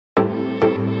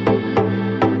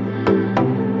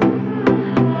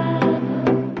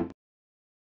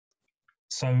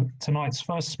So tonight's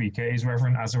first speaker is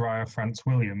Reverend Azariah Franz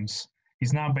Williams.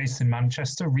 He's now based in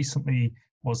Manchester, recently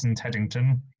was in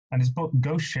Teddington, and his book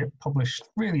Ghost Ship, published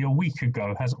really a week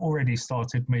ago, has already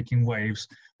started making waves,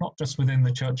 not just within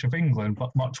the Church of England,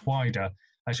 but much wider,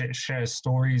 as it shares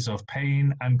stories of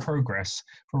pain and progress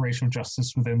for racial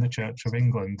justice within the Church of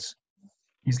England.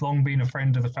 He's long been a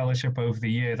friend of the fellowship over the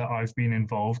year that I've been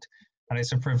involved, and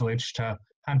it's a privilege to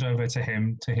hand over to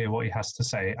him to hear what he has to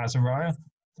say. Azariah,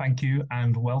 thank you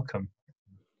and welcome.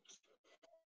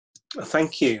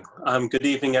 Thank you. Good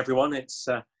evening, everyone. It's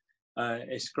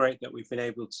great that we've been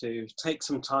able to take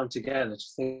some time together to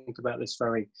think about this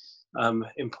very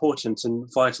important and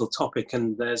vital topic.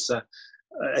 And there's a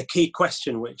key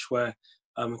question which we're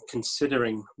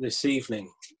considering this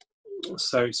evening.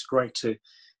 So it's great to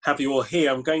have you all here.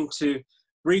 I'm going to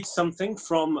read something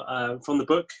from the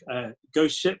book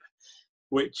Ghost Ship,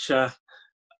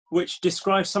 which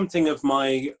describes something of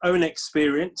my own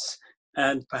experience,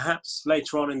 and perhaps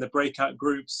later on in the breakout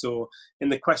groups or in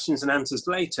the questions and answers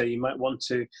later, you might want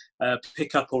to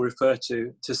pick up or refer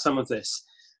to some of this.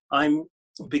 I'm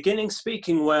beginning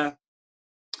the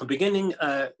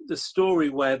story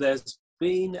where there's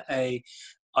been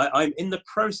I'm in the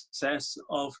process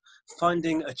of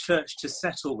finding a church to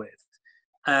settle with.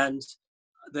 And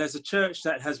there's a church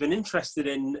that has been interested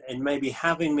in maybe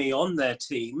having me on their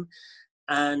team,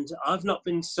 and I've not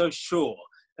been so sure.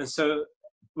 And so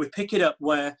we pick it up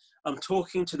where I'm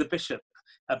talking to the bishop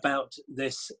about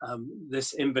this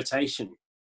invitation.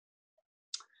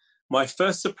 My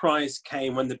first surprise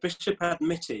came when the bishop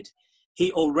admitted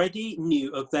he already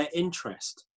knew of their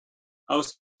interest. I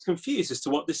was confused as to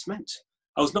what this meant.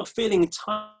 I was not feeling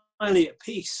entirely at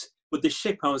peace with the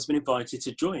ship I was been invited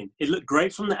to join. It looked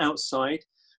great from the outside,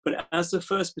 but as the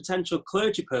first potential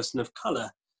clergy person of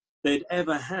colour they'd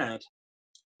ever had,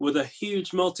 with a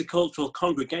huge multicultural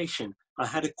congregation, I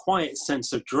had a quiet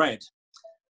sense of dread.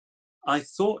 I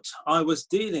thought I was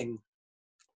dealing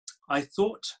with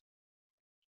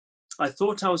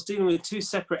two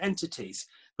separate entities,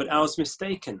 but I was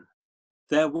mistaken.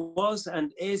 There was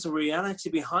and is a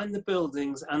reality behind the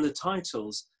buildings and the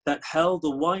titles that held the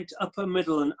white upper,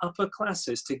 middle and upper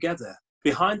classes together.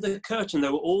 Behind the curtain, they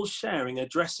were all sharing a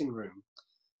dressing room.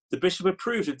 The bishop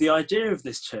approved of the idea of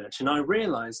this church, and I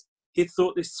realized he'd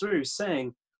thought this through,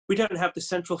 saying, "We don't have the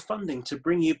central funding to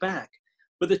bring you back,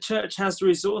 but the church has the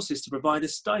resources to provide a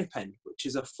stipend, which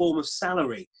is a form of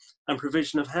salary and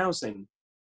provision of housing,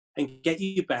 and get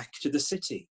you back to the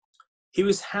city." He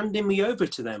was handing me over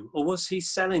to them, or was he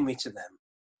selling me to them?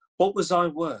 What was I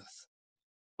worth?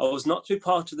 I was not to be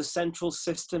part of the central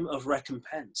system of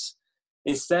recompense.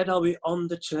 Instead, I'll be on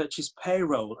the church's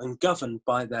payroll and governed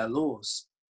by their laws.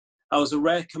 I was a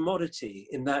rare commodity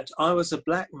in that I was a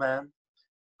black man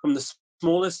from the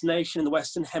smallest nation in the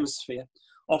Western Hemisphere,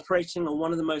 operating on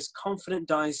one of the most confident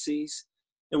dioceses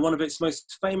in one of its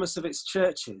most famous of its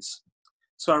churches.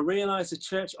 So I realized the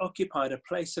church occupied a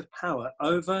place of power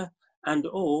over and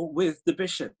all with the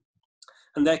bishop,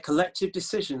 and their collective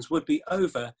decisions would be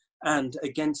over and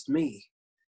against me.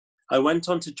 I went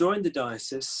on to join the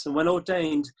diocese, and when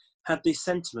ordained, had these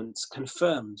sentiments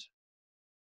confirmed.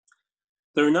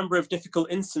 There are a number of difficult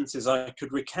instances I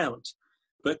could recount,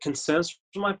 but concerns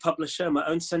from my publisher and my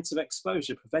own sense of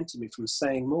exposure prevented me from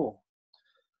saying more.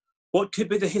 What could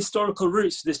be the historical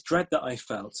roots of this dread that I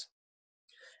felt?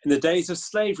 In the days of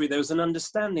slavery, there was an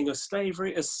understanding of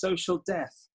slavery as social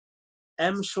death.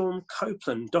 M. Sean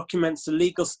Copeland documents the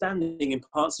legal standing in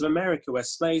parts of America where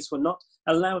slaves were not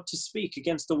allowed to speak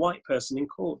against a white person in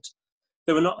court.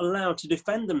 They were not allowed to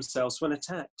defend themselves when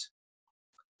attacked.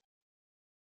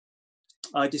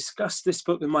 I discussed this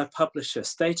book with my publisher,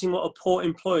 stating what a poor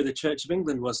employer the Church of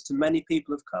England was to many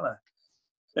people of colour.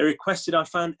 They requested I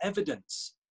found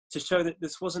evidence to show that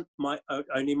this wasn't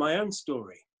only my own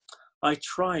story. I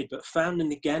tried, but found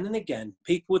and again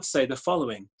people would say the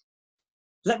following: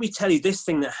 "Let me tell you this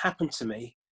thing that happened to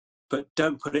me, but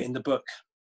don't put it in the book."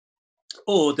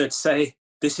 Or they'd say,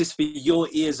 "This is for your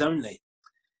ears only."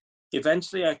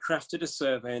 Eventually, I crafted a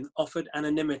survey and offered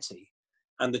anonymity,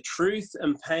 and the truth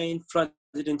and pain flooded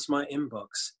into my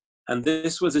inbox. And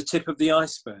this was the tip of the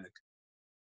iceberg.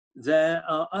 There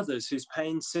are others whose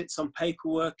pain sits on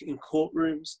paperwork in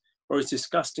courtrooms or is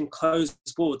discussed in closed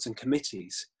boards and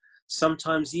committees.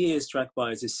 Sometimes years drag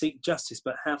by as they seek justice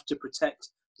but have to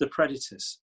protect the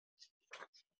predators.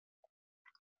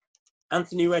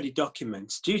 Anthony Reddy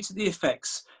documents, due to the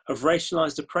effects of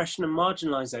racialized oppression and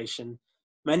marginalization,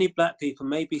 many black people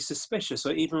may be suspicious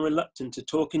or even reluctant to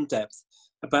talk in depth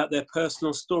about their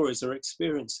personal stories or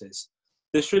experiences.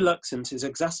 This reluctance is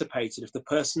exacerbated if the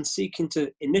person seeking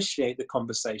to initiate the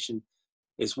conversation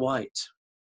is white.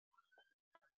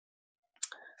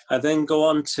 I then go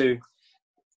on to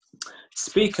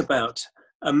speak about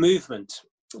a movement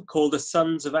called the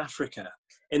Sons of Africa.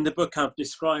 In the book, I've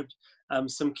described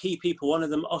some key people, one of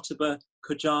them, Ottobah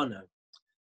Kujana.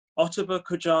 Ottobah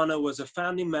Kujana was a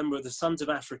founding member of the Sons of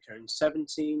Africa in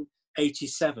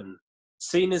 1787,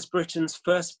 seen as Britain's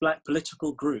first black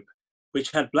political group,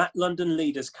 which had black London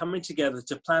leaders coming together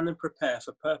to plan and prepare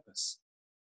for purpose.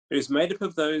 It was made up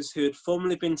of those who had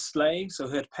formerly been slaves or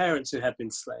who had parents who had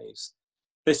been slaves.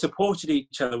 They supported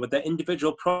each other with their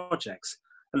individual projects,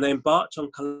 and they embarked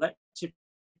on collective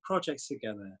projects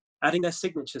together, adding their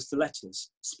signatures to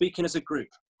letters, speaking as a group.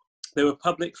 They were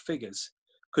public figures.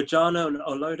 Kujana and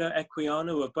Olodo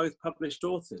Equiano were both published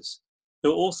authors. They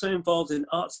were also involved in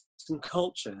arts and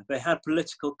culture. They had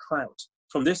political clout.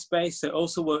 From this base, they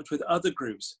also worked with other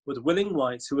groups, with willing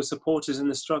whites who were supporters in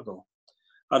the struggle.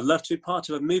 I'd love to be part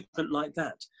of a movement like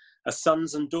that, as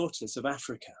sons and daughters of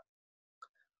Africa.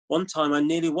 One time I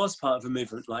nearly was part of a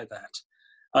movement like that.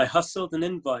 I hustled an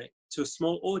invite to a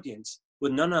small audience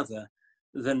with none other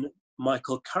than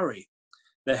Michael Curry,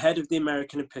 the head of the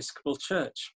American Episcopal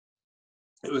Church.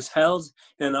 It was held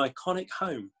in an iconic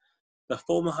home, the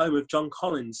former home of John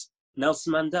Collins.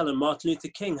 Nelson Mandela and Martin Luther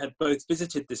King had both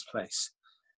visited this place.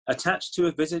 Attached to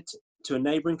a visit to a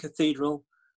neighboring cathedral,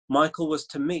 Michael was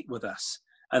to meet with us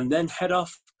and then head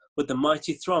off with the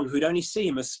mighty throng who'd only see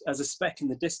him as a speck in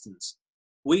the distance.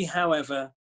 We,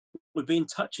 however, would be in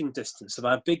touching distance of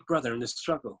our big brother in the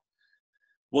struggle.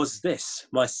 Was this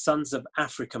my Sons of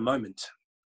Africa moment?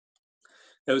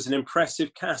 There was an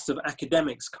impressive cast of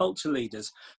academics, culture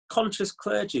leaders, conscious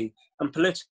clergy, and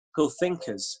political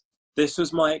thinkers. This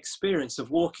was my experience of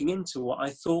walking into what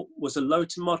I thought was a low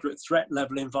to moderate threat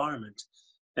level environment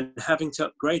and having to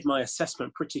upgrade my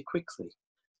assessment pretty quickly.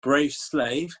 Brave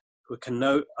Slave, who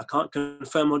I can't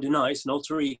confirm or deny, it's an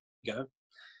alter ego,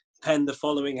 penned the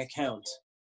following account.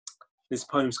 This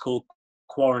poem's called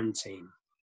Quarantine.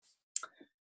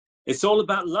 It's all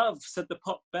about love, said the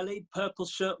pot-bellied, purple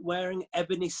shirt-wearing,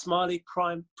 ebony smiley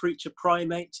preacher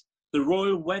primate. The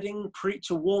royal wedding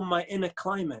preacher warmed my inner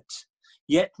climate.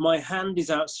 Yet my hand is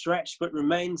outstretched but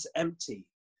remains empty.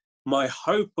 My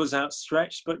hope was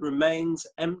outstretched but remains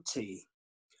empty.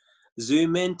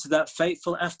 Zoom in to that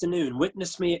fateful afternoon.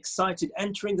 Witness me excited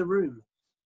entering the room.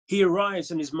 He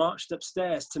arrives and is marched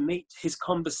upstairs to meet his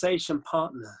conversation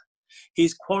partner.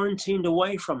 He's quarantined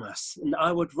away from us, and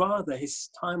I would rather his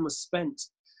time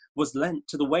was lent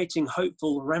to the waiting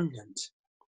hopeful remnant.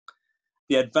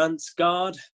 The advance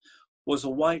guard was a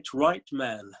white right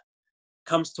man,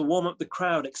 comes to warm up the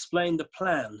crowd, explain the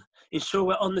plan, ensure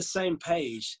we're on the same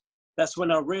page. That's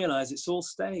when I realize it's all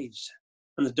staged.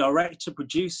 And the director,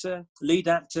 producer, lead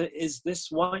actor is this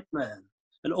white man.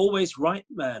 An always right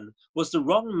man was the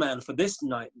wrong man for this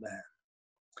nightmare.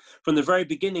 From the very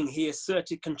beginning, he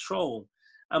asserted control.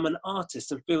 I'm an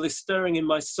artist and feel this stirring in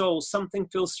my soul. Something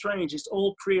feels strange. It's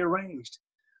all prearranged.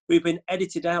 We've been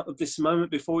edited out of this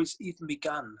moment before it's even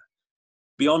begun.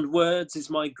 Beyond words is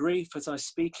my grief as I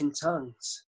speak in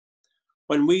tongues.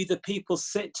 When we, the people,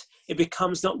 sit, it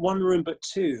becomes not one room but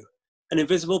two. An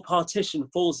invisible partition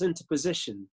falls into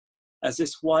position as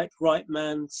this white right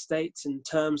man states in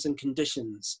terms and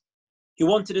conditions. He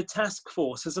wanted a task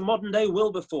force as a modern day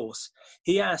Wilberforce.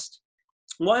 He asked,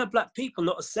 why are black people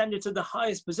not ascended to the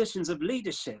highest positions of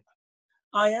leadership?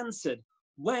 I answered,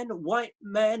 when white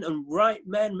men and right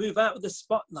men move out of the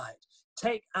spotlight,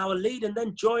 take our lead and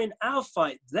then join our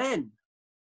fight then.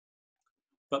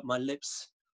 But my lips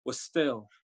were still.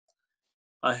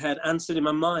 I had answered in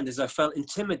my mind as I felt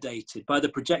intimidated by the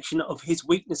projection of his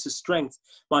weakness as strength.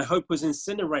 My hope was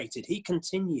incinerated. He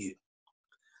continued.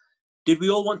 Did we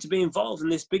all want to be involved in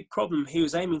this big problem he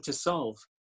was aiming to solve?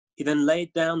 He then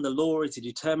laid down the law as he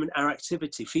determined our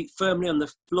activity. Feet firmly on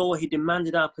the floor, he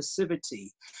demanded our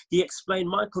passivity. He explained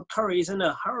Michael Curry is in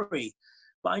a hurry,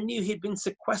 but I knew he'd been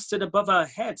sequestered above our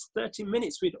heads. 30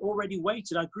 minutes we'd already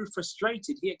waited. I grew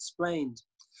frustrated. He explained,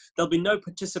 there'll be no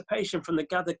participation from the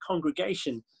gathered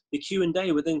congregation. The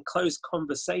Q&A within closed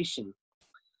conversation.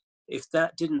 If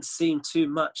that didn't seem too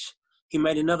much, he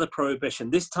made another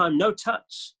prohibition. This time, no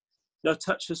touch. No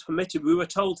touch was permitted. We were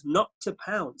told not to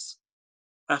pounce.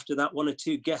 After that, one or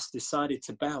two guests decided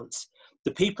to bounce.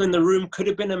 The people in the room could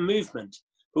have been a movement,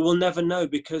 but we'll never know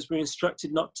because we're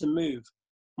instructed not to move.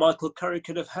 Michael Curry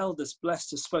could have held us,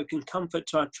 blessed us, spoken comfort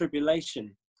to our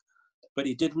tribulation, but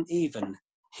he didn't even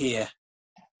hear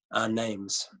our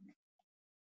names.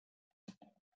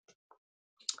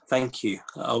 Thank you.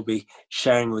 I'll be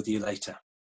sharing with you later.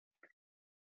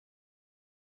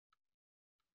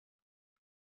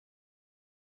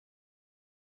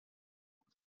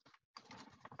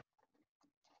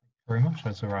 Very much,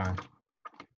 Azariah.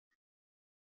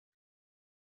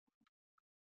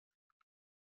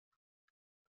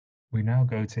 We now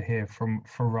go to hear from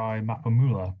Farai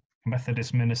Mapamula, a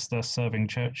Methodist minister serving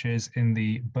churches in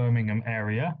the Birmingham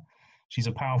area. She's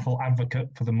a powerful advocate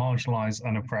for the marginalised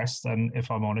and oppressed, and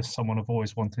if I'm honest, someone I've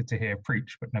always wanted to hear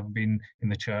preach, but never been in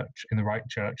the church, in the right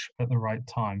church, at the right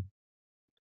time.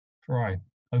 Farai,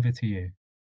 over to you.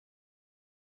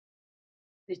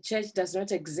 The church does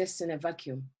not exist in a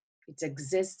vacuum. It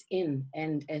exists in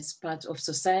and as part of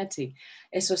society,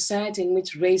 a society in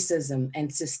which racism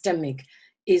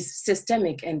is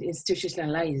systemic and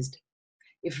institutionalized.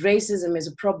 If racism is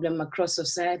a problem across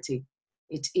society,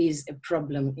 it is a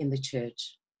problem in the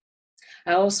church.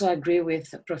 I also agree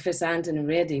with Professor Anthony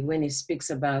Reddy when he speaks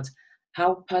about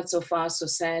how parts of our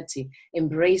society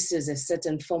embraces a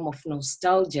certain form of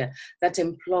nostalgia that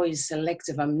employs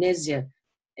selective amnesia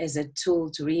as a tool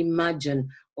to reimagine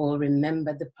or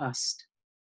remember the past.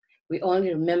 We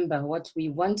only remember what we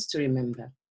want to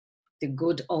remember, the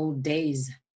good old days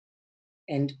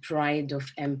and pride of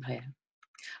empire.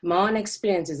 My own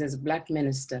experiences as a Black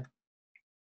minister,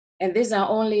 and these are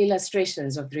only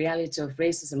illustrations of the reality of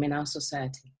racism in our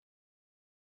society.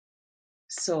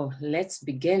 So let's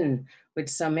begin with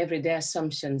some everyday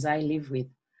assumptions I live with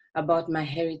about my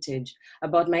heritage,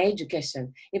 about my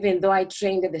education, even though I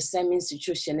trained at the same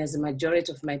institution as the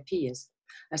majority of my peers.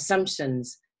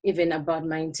 Assumptions, even about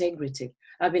my integrity.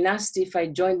 I've been asked if I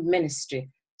joined ministry,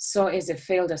 so as a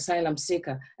failed asylum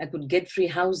seeker, I could get free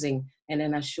housing and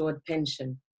an assured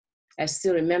pension. I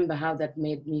still remember how that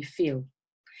made me feel.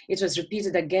 It was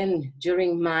repeated again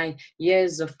during my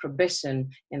years of probation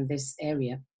in this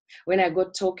area. When I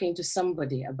got talking to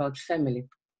somebody about family,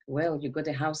 well, you got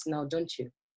a house now, don't you?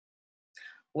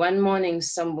 One morning,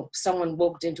 someone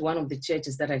walked into one of the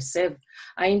churches that I served.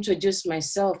 I introduced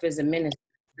myself as a minister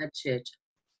of that church,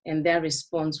 and their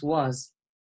response was,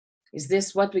 "Is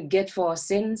this what we get for our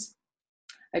sins?"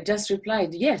 I just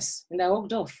replied, "Yes," and I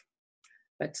walked off.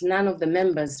 But none of the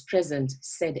members present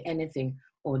said anything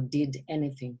or did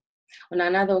anything. On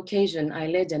another occasion, I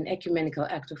led an ecumenical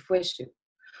act of worship.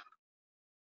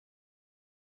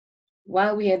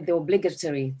 While we had the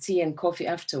obligatory tea and coffee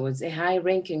afterwards, a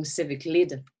high-ranking civic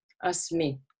leader asked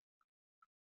me,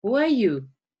 "Who are you?"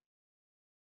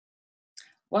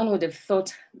 One would have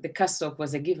thought the cassock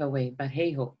was a giveaway, but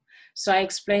hey-ho. So I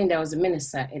explained I was a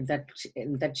minister in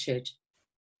that church.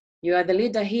 "You are the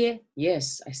leader here?"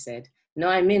 "Yes," I said. "No,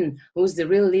 I mean, who's the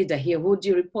real leader here? Who do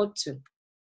you report to?"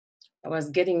 I was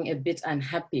getting a bit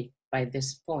unhappy by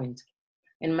this point.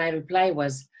 And my reply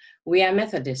was, "We are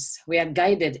Methodists. We are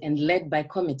guided and led by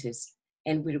committees,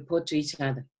 and we report to each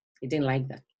other." He didn't like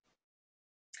that.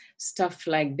 Stuff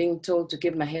like being told to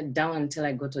keep my head down until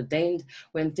I got ordained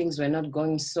when things were not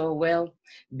going so well,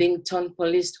 being tone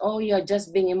policed. "Oh, you're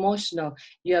just being emotional.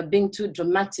 You are being too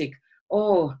dramatic.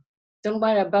 Oh, don't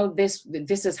worry about this.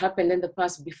 This has happened in the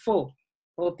past before."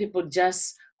 Or people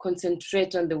just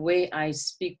concentrate on the way I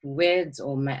speak words,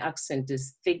 or my accent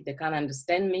is thick, they can't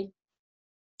understand me.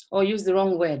 Or use the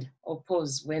wrong word or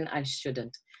pause when I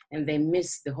shouldn't, and they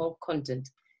miss the whole content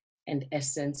and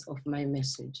essence of my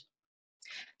message.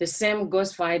 The same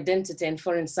goes for identity and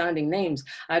foreign sounding names.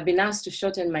 I've been asked to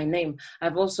shorten my name.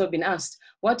 I've also been asked,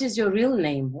 "What is your real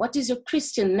name? What is your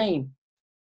Christian name?"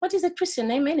 What is a Christian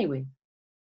name anyway?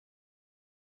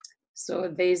 So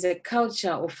there is a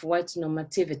culture of white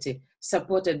normativity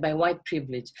supported by white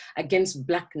privilege against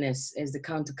Blackness as the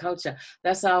counterculture.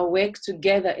 That's our work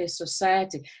together as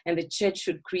society, and the church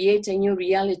should create a new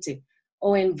reality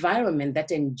or environment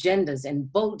that engenders and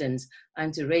emboldens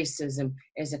anti-racism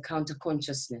as a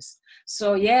counter-consciousness.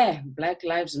 So yeah, Black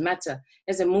Lives Matter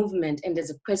as a movement and as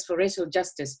a quest for racial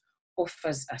justice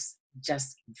offers us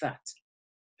just that.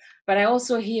 But I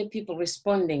also hear people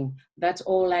responding that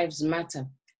all lives matter.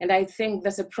 And I think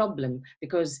that's a problem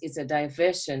because it's a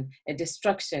diversion, a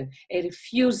distraction, a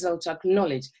refusal to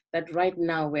acknowledge that right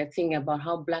now we're thinking about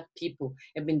how Black people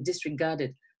have been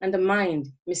disregarded, undermined,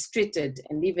 mistreated,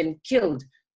 and even killed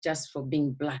just for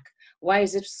being Black. Why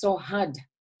is it so hard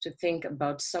to think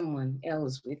about someone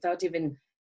else without even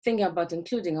thinking about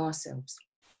including ourselves?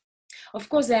 Of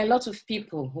course, there are a lot of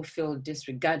people who feel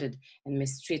disregarded and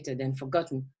mistreated and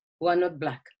forgotten who are not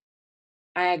Black.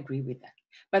 I agree with that.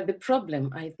 But the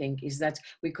problem, I think, is that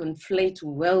we conflate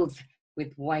wealth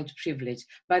with white privilege.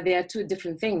 But they are two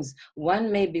different things.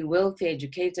 One may be wealthy,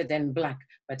 educated, and Black,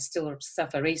 but still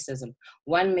suffer racism.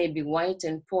 One may be white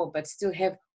and poor, but still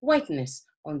have whiteness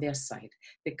on their side.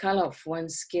 The color of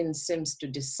one's skin seems to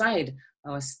decide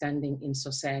our standing in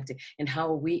society and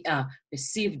how we are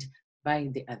perceived by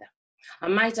the other. I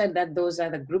might add that those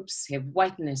other groups have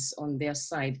whiteness on their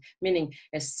side, meaning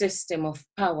a system of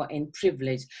power and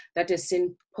privilege that has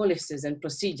seen policies and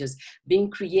procedures being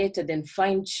created and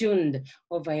fine-tuned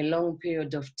over a long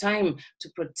period of time to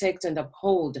protect and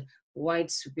uphold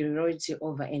white superiority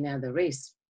over any other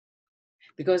race.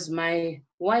 Because my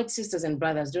white sisters and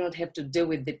brothers do not have to deal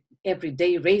with the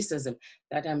everyday racism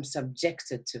that I'm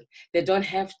subjected to. They don't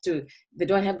have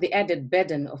the added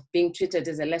burden of being treated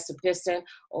as a lesser person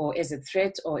or as a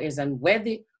threat or as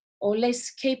unworthy or less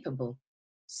capable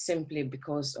simply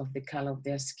because of the color of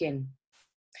their skin.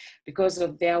 Because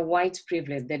of their white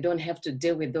privilege, they don't have to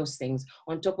deal with those things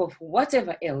on top of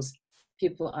whatever else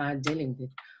people are dealing with.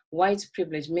 White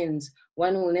privilege means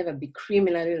one will never be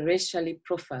criminally, racially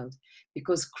profiled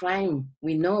because crime,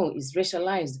 we know, is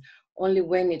racialized only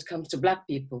when it comes to Black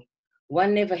people.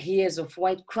 One never hears of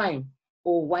white crime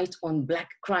or white on Black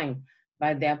crime,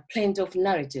 but there are plenty of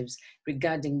narratives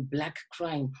regarding Black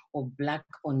crime or Black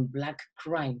on Black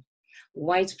crime.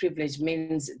 White privilege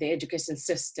means the education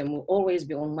system will always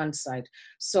be on one side.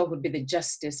 So would be the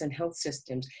justice and health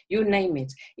systems, you name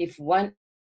it. If one,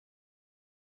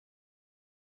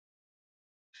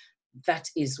 that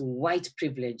is white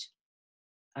privilege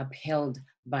upheld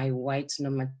by white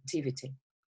normativity.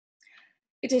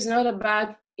 It is not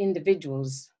about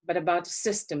individuals, but about a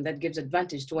system that gives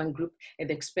advantage to one group at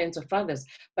the expense of others,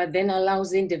 but then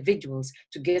allows individuals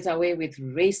to get away with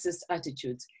racist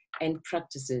attitudes and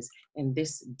practices. And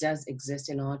this does exist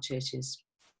in our churches.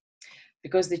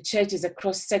 Because the church is a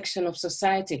cross-section of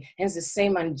society, hence the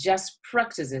same unjust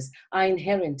practices are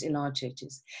inherent in our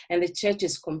churches. And the church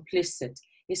is complicit,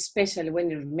 especially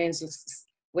when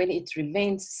it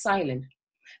remains silent.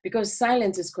 Because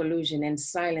silence is collusion and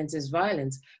silence is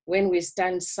violence. When we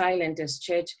stand silent as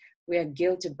church, we are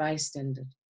guilty bystanders.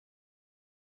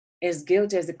 As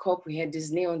guilty as the cop who had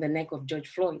his knee on the neck of George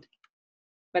Floyd.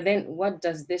 But then what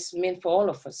does this mean for all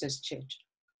of us as church?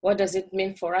 What does it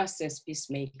mean for us as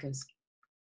peacemakers?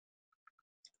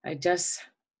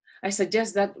 I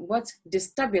suggest that what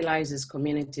destabilizes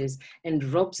communities and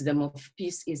robs them of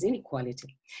peace is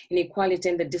inequality. Inequality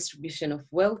in the distribution of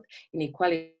wealth,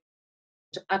 inequality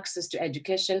to access to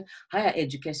education, higher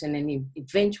education, and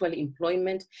eventually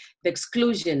employment, the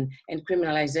exclusion and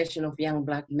criminalization of young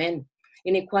Black men,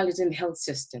 inequality in the health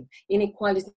system,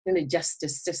 inequality in the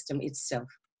justice system itself.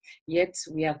 Yet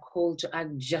we are called to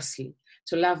act justly,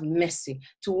 to love mercy,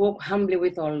 to walk humbly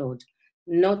with our Lord,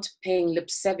 not paying lip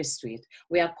service to it.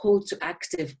 We are called to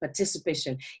active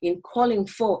participation in calling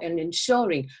for and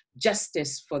ensuring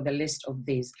justice for the least of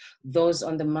these, those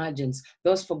on the margins,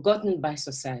 those forgotten by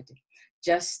society.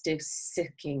 Justice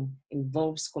seeking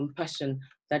involves compassion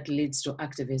that leads to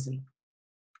activism.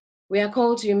 We are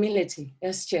called to humility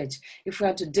as church. If we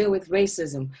are to deal with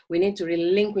racism, we need to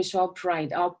relinquish our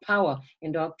pride, our power,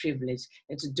 and our privilege,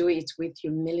 and to do it with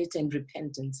humility and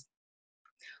repentance.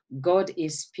 God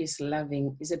is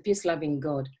peace-loving, is a peace-loving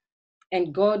God.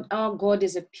 And God, our God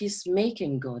is a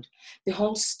peacemaking God. The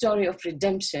whole story of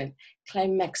redemption,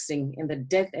 climaxing in the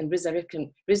death and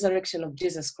resurrection of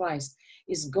Jesus Christ,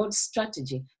 is God's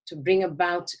strategy to bring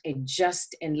about a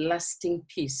just and lasting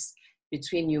peace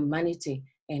between humanity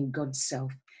and God's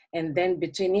self, and then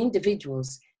between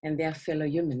individuals and their fellow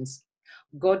humans.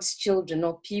 God's children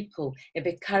or people have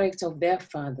the character of their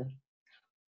Father.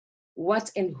 What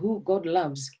and who God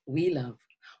loves, we love.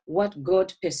 What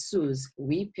God pursues,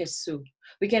 we pursue.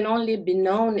 We can only be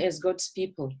known as God's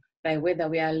people by whether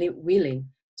we are willing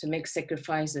to make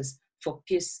sacrifices for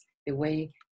peace the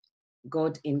way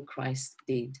God in Christ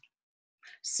did.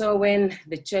 So when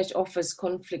the church offers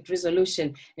conflict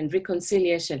resolution and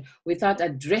reconciliation without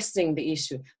addressing the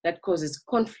issue that causes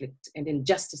conflict and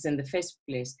injustice in the first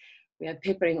place, we are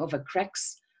papering over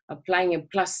cracks, applying a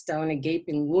plaster on a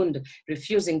gaping wound,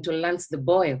 refusing to lance the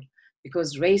boil,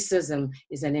 because racism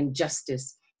is an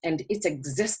injustice and its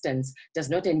existence does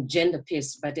not engender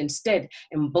peace, but instead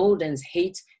emboldens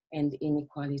hate and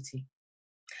inequality.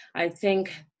 I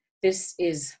think this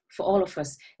is, for all of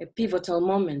us, a pivotal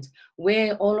moment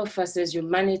where all of us as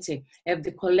humanity have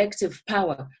the collective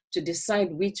power to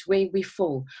decide which way we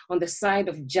fall, on the side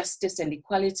of justice and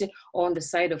equality or on the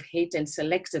side of hate and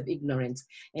selective ignorance,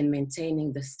 and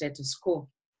maintaining the status quo.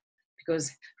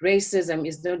 Because racism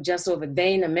is not just over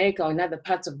there in America or in other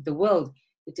parts of the world,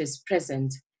 it is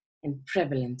present and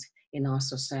prevalent in our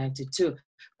society too.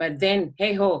 But then,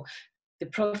 hey ho, the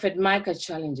prophet Micah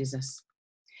challenges us.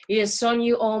 He has shown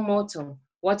you, all mortal,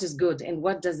 what is good and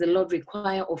what does the Lord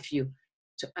require of you: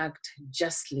 to act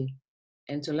justly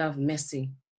and to love mercy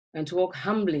and to walk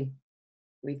humbly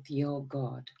with your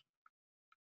God.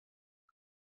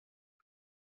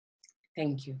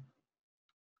 Thank you.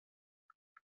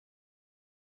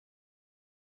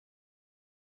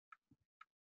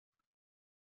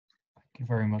 you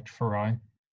very much, Farai.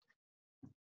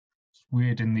 It's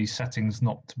weird in these settings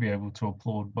not to be able to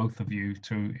applaud both of you,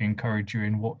 to encourage you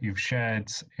in what you've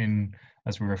shared in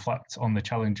as we reflect on the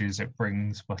challenges it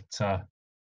brings, but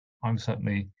I'm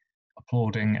certainly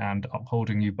applauding and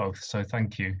upholding you both, so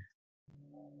thank you.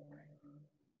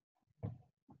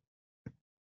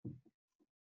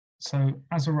 So,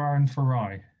 Azariah and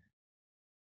Farai,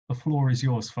 the floor is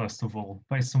yours, first of all,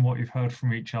 based on what you've heard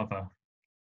from each other.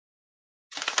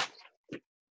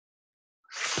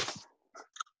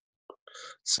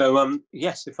 So,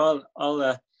 yes, if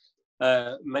I'll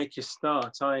make a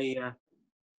start.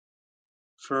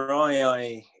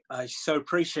 Farai, I so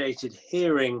appreciated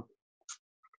hearing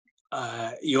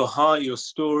your heart, your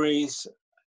stories,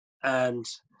 and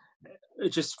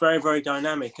just very, very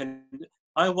dynamic. And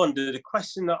I wondered, a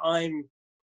question that I'm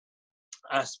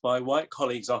asked by white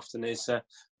colleagues often is,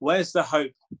 where's the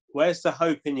hope? Where's the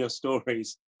hope in your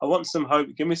stories? I want some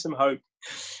hope. Give me some hope.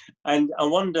 And I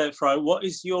wonder, Farai, what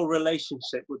is your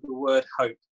relationship with the word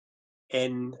hope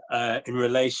in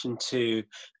relation to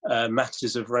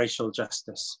matters of racial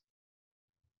justice?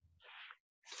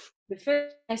 The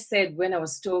first I said when I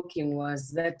was talking was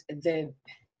that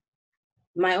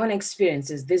my own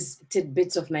experiences, these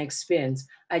tidbits of my experience,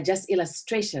 are just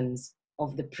illustrations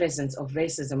of the presence of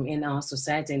racism in our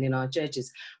society and in our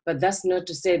churches. But that's not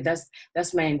to say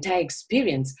that's my entire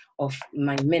experience of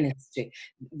my ministry.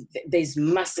 There's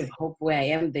massive hope where I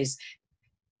am. There's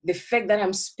the fact that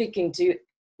I'm speaking to you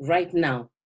right now.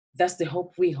 That's the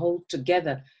hope we hold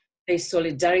together. There's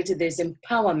solidarity, there's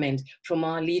empowerment from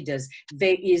our leaders.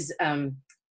 There is, I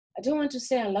don't want to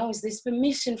say allowance, there's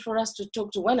permission for us to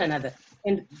talk to one another.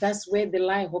 And that's where the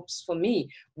lie hopes for me,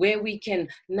 where we can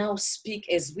now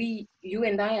speak as you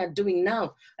and I are doing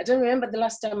now. I don't remember the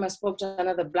last time I spoke to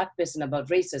another Black person about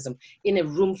racism in a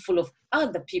room full of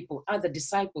other people, other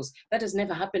disciples. That has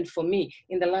never happened for me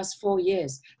in the last 4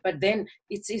 years. But then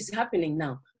it is happening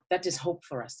now. That is hope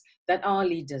for us, that our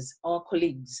leaders, our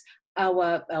colleagues,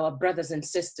 our brothers and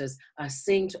sisters are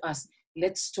saying to us,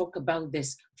 let's talk about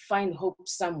this, find hope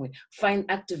somewhere, find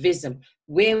activism,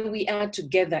 where we are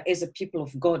together as a people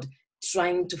of God,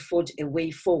 trying to forge a way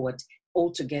forward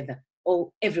all together,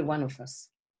 every one of us.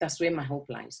 That's where my hope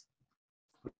lies.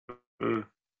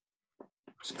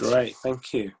 It's great,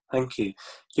 thank you, thank you. Do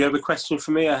you have a question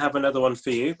for me? I have another one for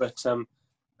you, but I'm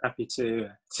happy to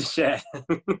share.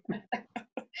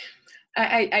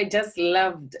 I just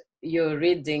loved your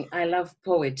reading. I love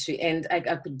poetry, and I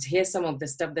could hear some of the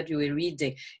stuff that you were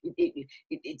reading.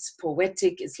 It's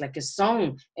poetic, it's like a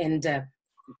song, and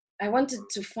I wanted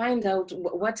to find out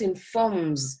what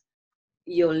informs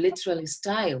your literary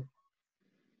style.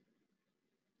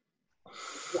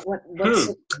 What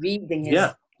sort of reading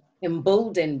has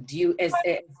emboldened you as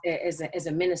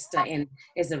a minister and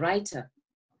as a writer?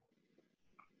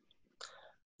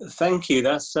 Thank you.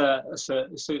 That's a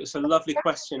lovely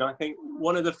question. I think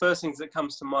one of the first things that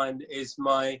comes to mind is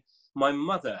my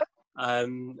mother.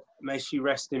 May she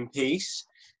rest in peace.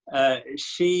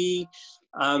 She,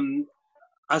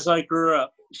 as I grew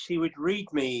up, she would read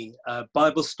me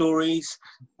Bible stories.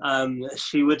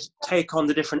 She would take on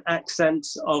the different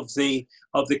accents of the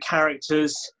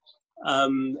characters.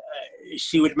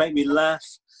 She would make me laugh.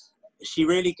 She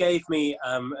really gave me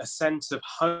a sense of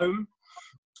home.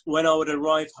 When I would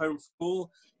arrive home from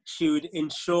school, she would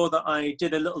ensure that I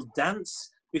did a little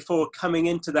dance before coming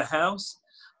into the house,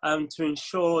 to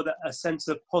ensure that a sense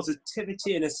of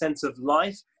positivity and a sense of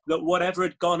life, that whatever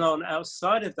had gone on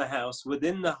outside of the house,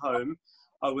 within the home,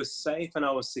 I was safe and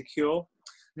I was secure.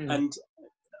 And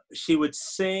she would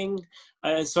sing.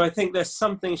 And so I think there's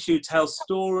something, she would tell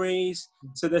stories.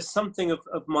 So there's something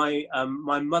of my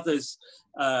mother's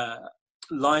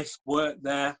life work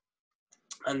there.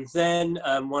 And then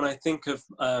when I think of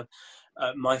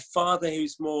my father,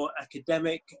 who's more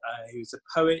academic, who's a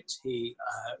poet, he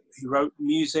wrote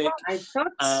music. I thought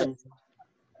and so.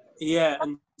 Yeah,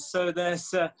 and so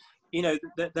there's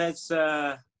there's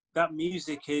that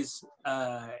music is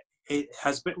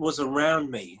was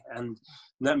around me, and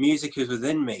that music is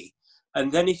within me. And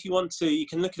then if you want to, you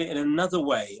can look at it in another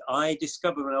way. I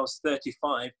discovered when I was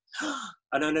 35,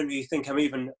 I don't know if you think I'm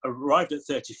even arrived at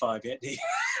 35 yet, do you?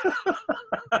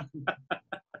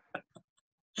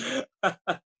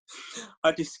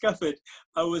 I discovered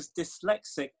I was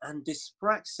dyslexic and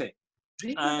dyspraxic.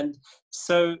 Really? And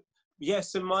so,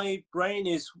 so my brain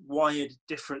is wired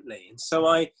differently. And so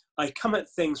I come at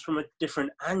things from a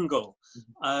different angle.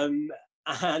 And,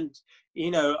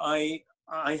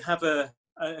 I have a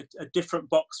different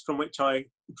box from which I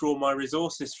draw my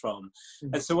resources from.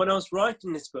 And so when I was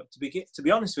writing this book, to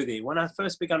be honest with you, when I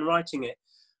first began writing it,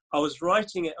 I was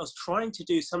writing it, I was trying to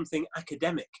do something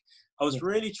academic. I was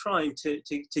really trying to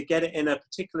get it in a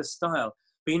particular style.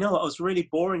 But you know what, I was really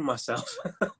boring myself.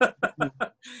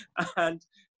 and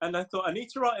I thought, I need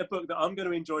to write a book that I'm going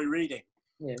to enjoy reading.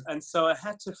 Yeah. And so I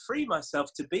had to free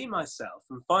myself to be myself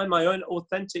and find my own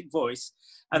authentic voice.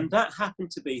 And that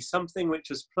happened to be something which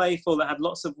was playful, that had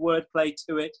lots of wordplay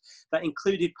to it, that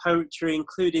included poetry,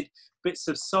 included bits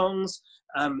of songs.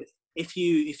 If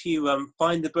you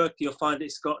find the book, you'll find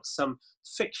it's got some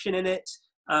fiction in it.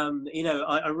 You know,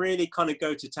 I really kind of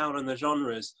go to town on the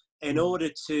genres in order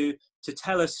to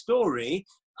tell a story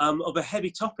of a heavy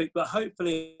topic, but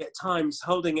hopefully at times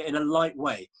holding it in a light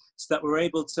way, so that we're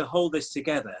able to hold this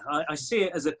together. I see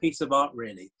it as a piece of art,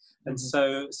 really. And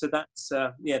so that's,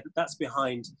 that's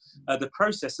behind the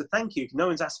process. So thank you. No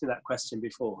one's asked me that question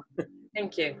before.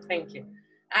 Thank you. Thank you.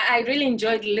 I really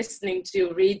enjoyed listening to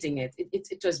you reading it.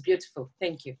 It was beautiful.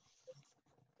 Thank you.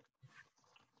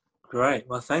 Great.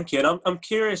 Well, thank you. And I'm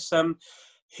curious,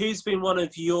 who's been one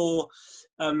of your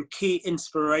key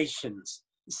inspirations?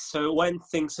 So when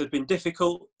things have been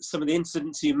difficult, some of the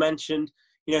incidents you mentioned,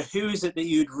 you know, who is it that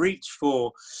you'd reach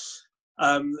for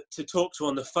to talk to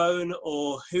on the phone,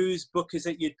 or whose book is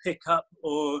it you'd pick up,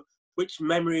 or which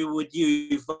memory would you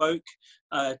evoke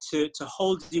to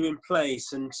hold you in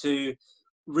place and to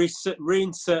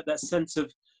reinsert that sense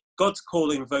of God's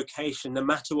calling vocation, no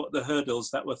matter what the hurdles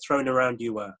that were thrown around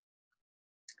you were?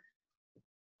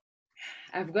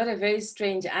 I've got a very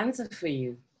strange answer for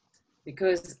you,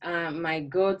 because my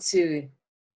go-to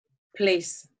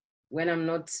place when I'm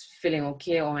not feeling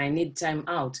okay or I need time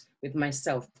out with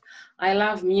myself, I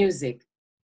love music,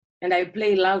 and I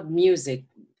play loud music,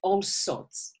 all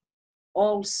sorts.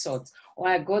 Or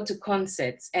I go to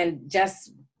concerts and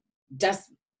just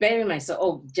bury myself,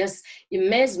 or just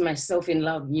immerse myself in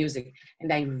loud music,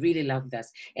 and I really love that.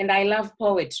 And I love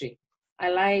poetry. I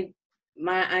like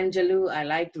Maya Angelou, I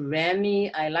like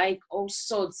Remy, I like all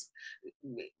sorts,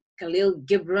 Khalil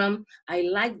Gibran. I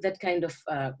like that kind of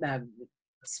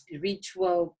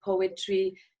spiritual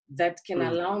poetry that can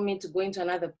allow me to go into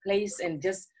another place and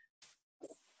just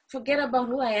forget about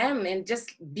who I am and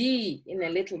just be in a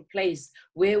little place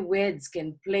where words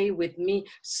can play with me,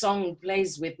 song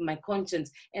plays with my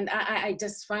conscience. And I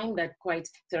just find that quite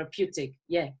therapeutic.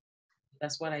 Yeah,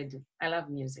 that's what I do. I love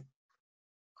music.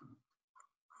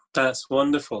 That's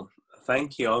wonderful.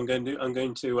 Thank you. I'm going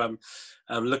to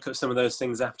look at some of those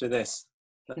things after this.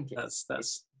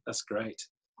 That's great.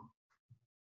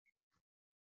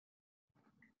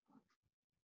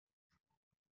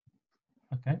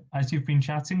 Okay, as you've been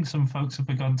chatting, some folks have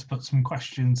begun to put some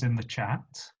questions in the chat.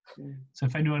 So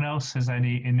if anyone else has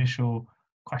any initial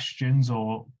questions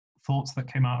or thoughts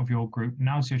that came out of your group,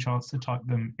 now's your chance to type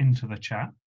them into the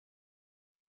chat.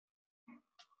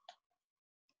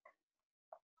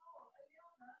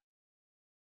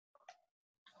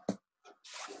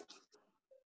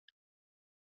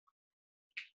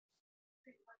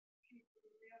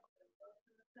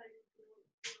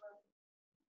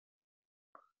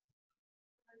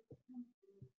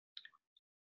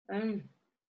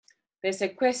 There's a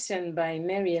question by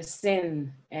Mary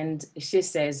Asen, and she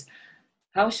says,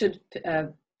 how should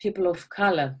people of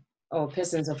color or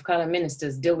persons of color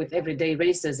ministers deal with everyday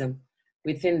racism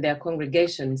within their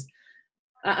congregations?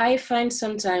 I find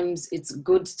sometimes it's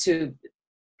good to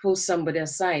pull somebody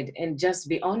aside and just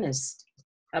be honest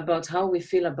about how we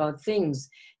feel about things.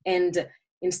 And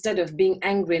instead of being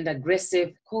angry and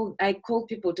aggressive, I call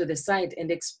people to the side and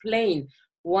explain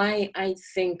why I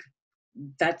think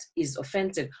that is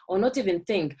offensive, or not even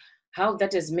think how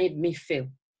that has made me feel.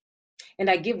 And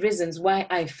I give reasons why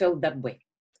I felt that way.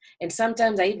 And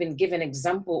sometimes I even give an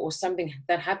example or something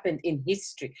that happened in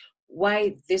history,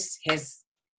 why this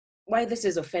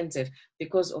is offensive,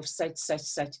 because of such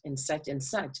and such and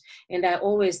such. And I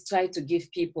always try to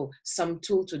give people some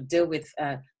tool to deal with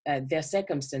their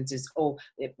circumstances, or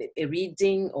a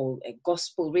reading or a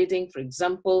gospel reading, for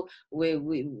example, where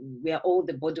we are all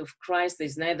the body of Christ.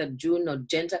 There's neither Jew nor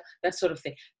Gentile, that sort of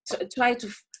thing. So try to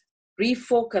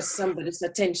refocus somebody's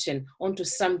attention onto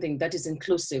something that is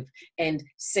inclusive and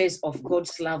says of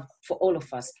God's love for all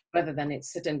of us, rather than a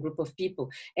certain group of people.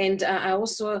 And I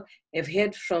also have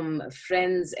heard from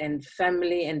friends and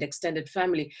family and extended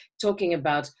family talking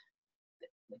about,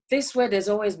 this word has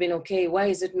always been okay, why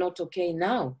is it not okay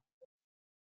now?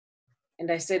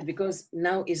 And I said, because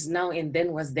now is now and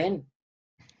then was then.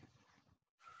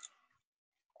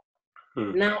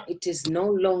 Now it is no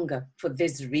longer for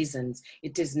these reasons.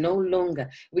 It is no longer.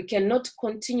 We cannot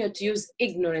continue to use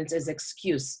ignorance as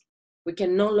excuse We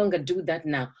can no longer do that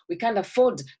now. We can't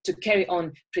afford to carry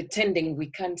on pretending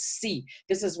we can't see.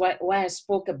 This is why I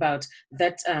spoke about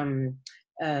that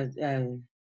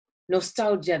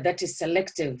nostalgia that is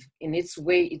selective in its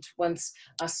way. It wants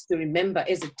us to remember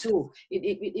as a tool.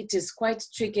 It is quite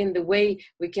tricky in the way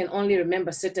we can only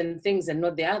remember certain things and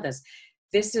not the others.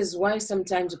 This is why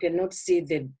sometimes you cannot see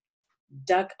the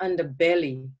dark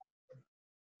underbelly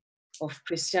of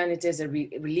Christianity as a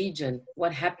religion,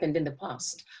 what happened in the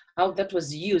past, how that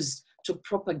was used to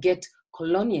propagate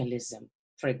colonialism,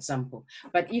 for example.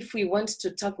 But if we want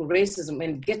to tackle racism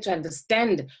and get to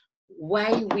understand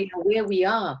why we are where we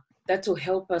are, that will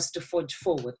help us to forge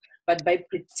forward. But by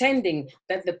pretending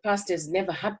that the past has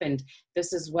never happened,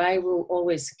 this is why we'll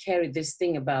always carry this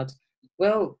thing about,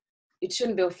 well, it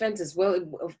shouldn't be offensive. Well,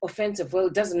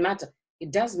 it doesn't matter.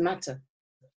 It does matter,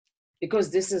 because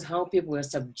this is how people were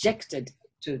subjected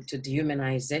to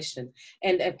dehumanization.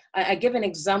 And I gave an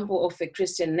example of a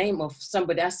Christian name, of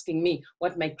somebody asking me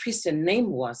what my Christian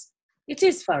name was. It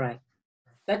is Farai.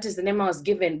 That is the name I was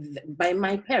given by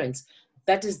my parents.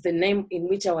 That is the name in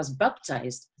which I was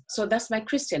baptized. So that's my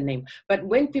Christian name. But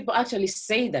when people actually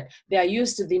say that, they are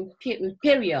used to the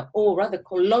imperial, or rather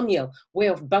colonial way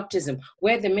of baptism,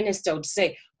 where the minister would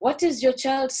say, what is your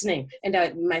child's name? And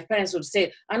my parents would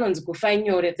say, Anon's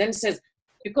Gufainyore. Then says,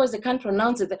 because they can't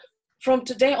pronounce it, from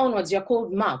today onwards, you're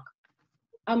called Mark.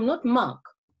 I'm not Mark.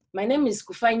 My name is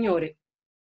Gufainyore.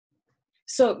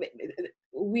 So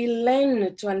we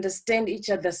learn to understand each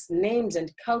other's names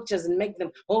and cultures and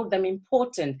hold them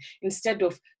important, instead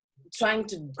of trying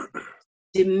to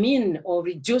demean or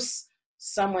reduce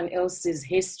someone else's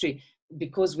history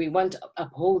because we want to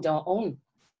uphold our own.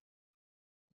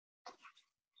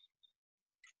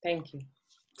 Thank you.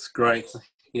 It's great.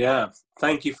 Yeah,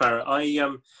 thank you,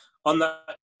 Farai. On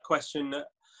that question,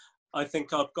 I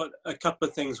think I've got a couple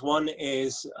of things. One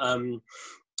is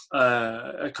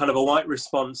a kind of a white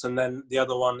response, and then the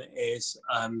other one is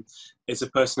a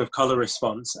person of color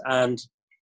response. And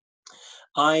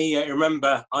I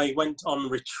remember I went on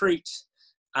retreat,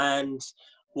 and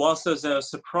whilst I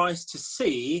was surprised to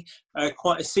see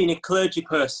quite a senior clergy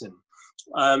person,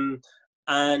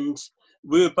 and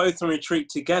we were both on retreat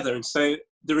together, and so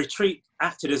the retreat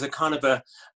acted as a kind of a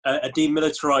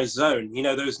demilitarized zone. You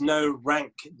know, there was no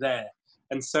rank there,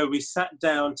 and so we sat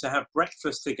down to have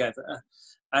breakfast together,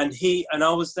 and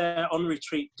I was there on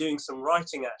retreat doing some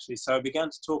writing, actually. So I began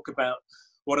to talk about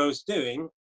what I was doing,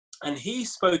 and he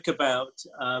spoke about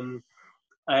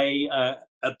a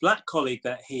black colleague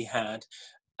that he had,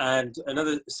 and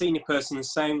another senior person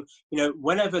saying, you know,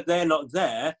 whenever they're not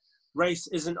there, race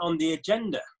isn't on the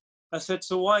agenda. I said,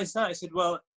 so why is that? I said,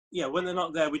 well, yeah, when they're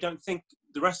not there, we don't think,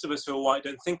 the rest of us who are white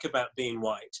don't think about being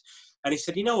white. And he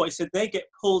said, you know what? He said, they get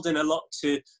pulled in a lot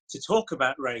to talk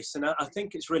about race, and I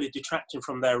think it's really detracting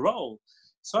from their role.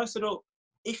 So I said, well,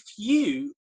 if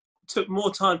you took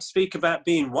more time to speak about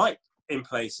being white in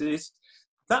places,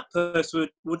 that person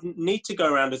wouldn't need to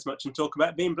go around as much and talk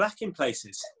about being black in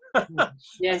places.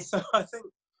 Yes. So I think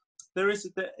there is,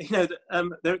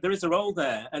 there is a role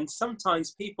there, and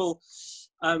sometimes people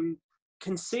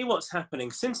can see what's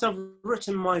happening. Since I've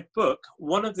written my book,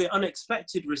 one of the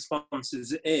unexpected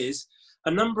responses is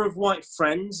a number of white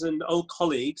friends and old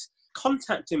colleagues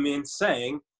contacting me and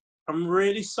saying, I'm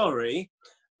really sorry,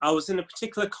 I was in a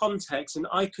particular context and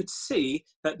I could see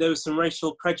that there was some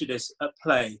racial prejudice at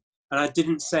play, and I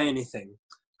didn't say anything,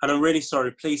 and I'm really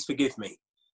sorry, please forgive me.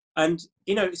 And,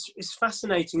 you know, it's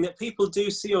fascinating that people do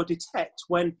see or detect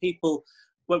when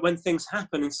things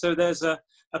happen. And so there's a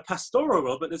pastoral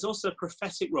role, but there's also a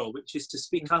prophetic role, which is to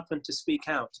speak up and to speak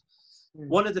out.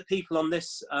 One of the people on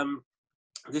this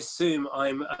this Zoom,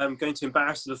 I'm going to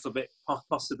embarrass a little bit,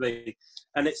 possibly,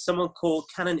 and it's someone called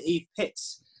Canon Eve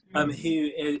Pitts,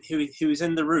 who is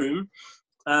in the room.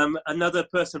 Another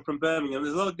person from Birmingham.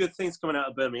 There's a lot of good things coming out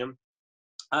of Birmingham.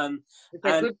 And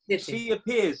she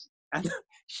appears,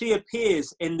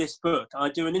 in this book. I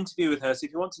do an interview with her, so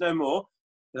if you want to know more,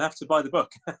 you'll have to buy the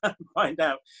book and find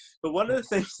out. But one of the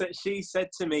things that she said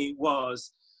to me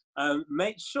was,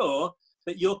 make sure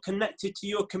that you're connected to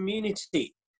your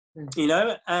community, you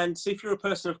know, and so if you're a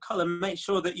person of color, make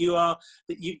sure that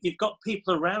you've got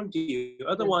people around you.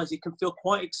 Otherwise you can feel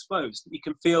quite exposed. You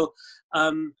can feel,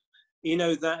 you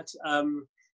know, that,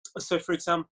 so for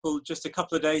example, just a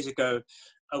couple of days ago,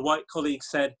 a white colleague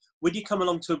said, would you come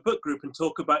along to a book group and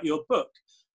talk about your book?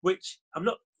 Which I'm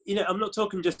not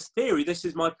talking just theory, this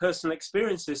is my personal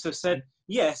experiences. So I said,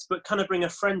 yes, but can I bring a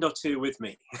friend or two with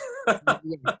me?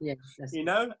 Yes, you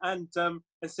know, and so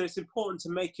it's important to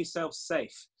make yourself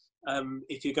safe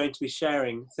if you're going to be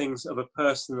sharing things of a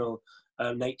personal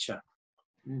nature.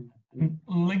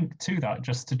 Link to that,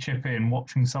 just to chip in,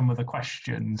 watching some of the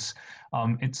questions,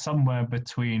 it's somewhere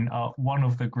between one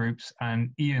of the groups and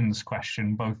Ian's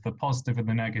question, both the positive and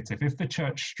the negative. If the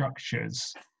church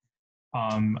structures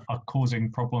are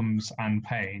causing problems and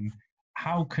pain,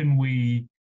 how can we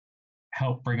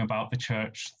help bring about the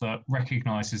church that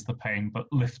recognizes the pain but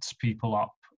lifts people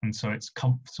up, and so it's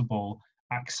comfortable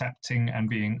accepting and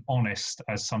being honest,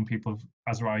 as some people,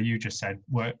 Azariah, you just said,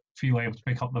 feel able to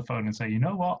pick up the phone and say, you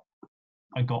know what,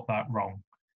 I got that wrong.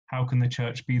 How can the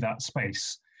church be that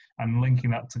space? And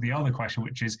linking that to the other question,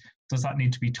 which is, does that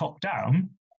need to be top down,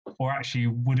 or actually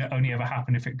would it only ever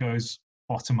happen if it goes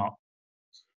bottom up?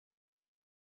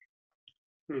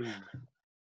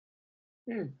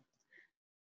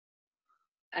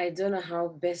 I don't know how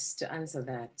best to answer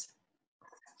that,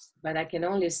 but I can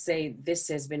only say this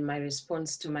has been my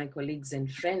response to my colleagues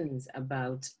and friends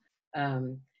about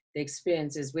the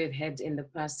experiences we've had in the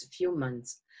past few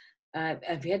months.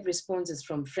 I've had responses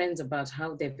from friends about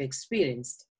how they've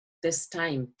experienced this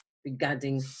time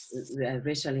regarding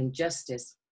racial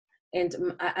injustice. And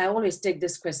I always take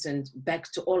this question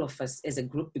back to all of us as a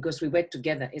group, because we work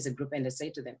together as a group, and I say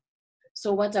to them,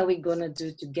 so what are we gonna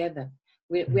do together?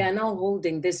 We are now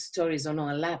holding these stories on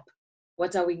our lap.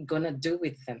 What are we gonna do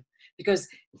with them? Because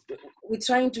we're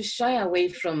trying to shy away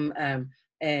from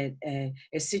a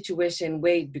situation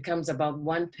where it becomes about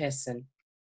one person.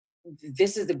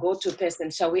 This is the go-to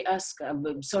person. Shall we ask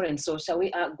so-and-so? Shall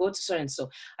we go to so-and-so?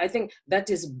 I think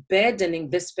that is burdening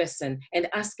this person and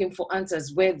asking for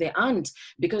answers where they aren't.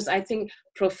 Because I think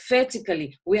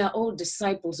prophetically, we are all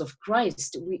disciples of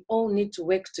Christ. We all need to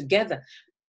work together.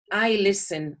 I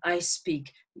listen, I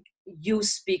speak. You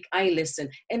speak, I listen.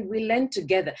 And we learn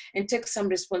together and take some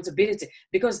responsibility.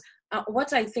 Because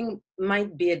what I think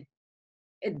might be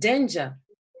a danger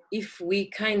if we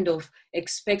kind of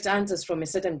expect answers from a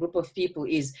certain group of people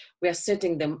is we are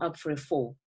setting them up for a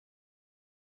fall.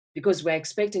 Because we're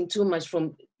expecting too much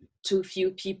from too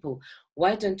few people.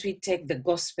 Why don't we take the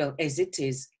gospel as it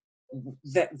is?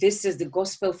 This is the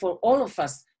gospel for all of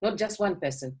us, not just one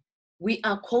person. We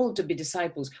are called to be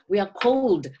disciples. We are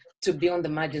called to be on the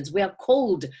margins. We are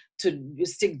called to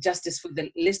seek justice for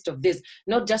the list of this,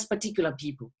 not just particular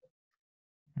people.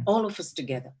 All of us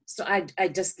together. So I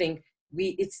just think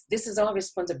this is our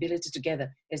responsibility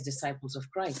together as disciples of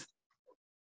Christ.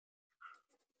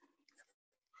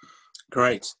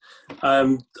 Great,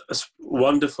 that's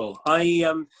wonderful.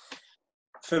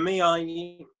 For me,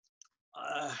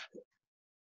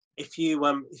 if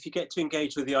you get to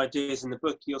engage with the ideas in the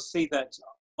book, you'll see that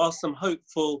whilst I'm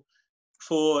hopeful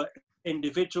for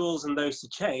individuals and those to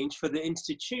change, for the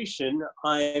institution,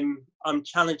 I'm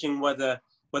challenging whether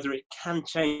it can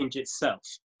change itself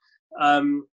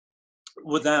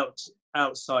without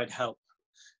outside help.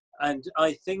 And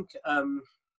I think,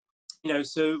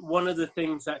 so one of the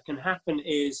things that can happen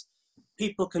is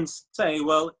people can say,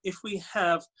 well, if we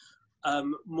have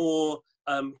more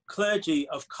clergy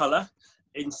of colour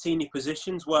in senior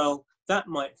positions, well, that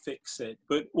might fix it.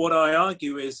 But what I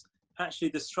argue is actually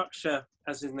the structure,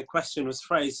 as in the question was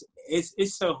phrased, is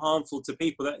so harmful to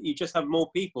people that you just have more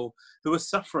people who are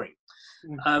suffering.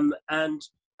 And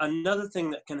another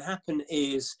thing that can happen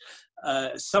is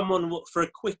someone, for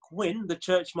a quick win, the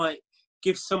church might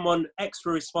give someone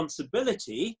extra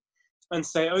responsibility and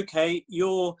say, okay,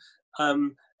 you're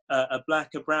a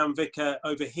black, a brown vicar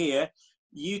over here,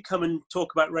 you come and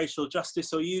talk about racial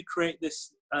justice, or you create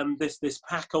this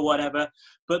pack or whatever,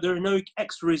 but there are no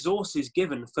extra resources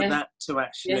given for that to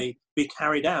actually be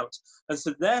carried out. And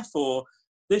so therefore,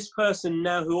 this person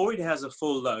now who already has a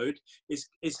full load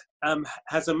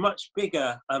has a much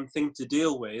bigger thing to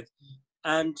deal with,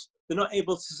 and they're not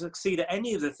able to succeed at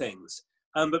any of the things.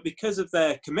 But because of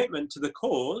their commitment to the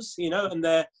cause, and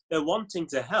they're wanting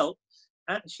to help,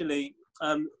 actually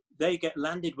they get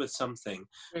landed with something,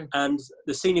 and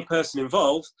the senior person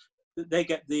involved, they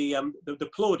get the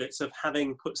plaudits of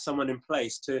having put someone in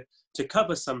place to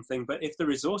cover something. But if the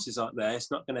resources aren't there,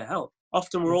 it's not going to help.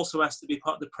 Often we're also asked to be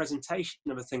part of the presentation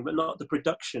of a thing, but not the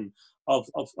production of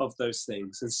those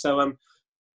things. And so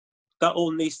that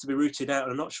all needs to be rooted out.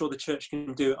 I'm not sure the church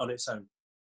can do it on its own.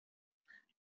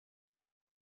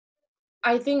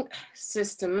 I think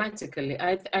systematically,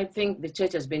 I think the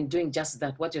church has been doing just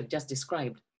that, what you've just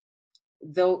described.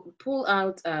 They'll pull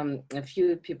out a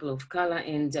few people of color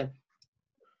and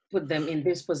put them in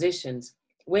these positions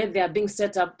where they are being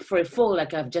set up for a fall,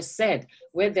 like I've just said,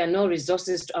 where there are no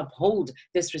resources to uphold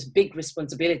this big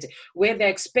responsibility, where they're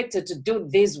expected to do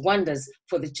these wonders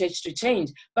for the church to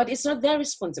change. But it's not their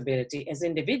responsibility as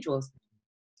individuals.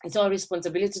 It's our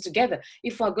responsibility together.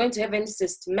 If we're going to have any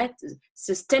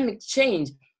systemic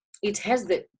change, It has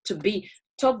to be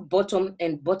top, bottom,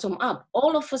 and bottom up.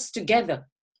 All of us together.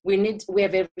 We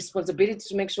have a responsibility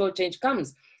to make sure change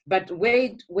comes. But where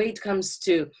it comes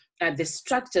to the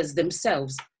structures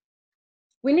themselves,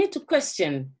 we need to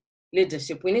question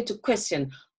leadership. We need to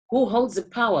question who holds the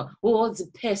power, who holds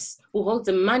the purse, who holds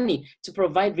the money to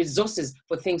provide resources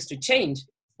for things to change,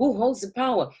 who holds the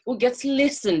power, who gets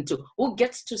listened to, who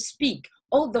gets to speak.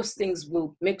 All those things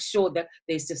will make sure that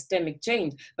there's systemic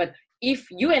change. But if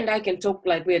you and I can talk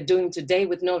like we're doing today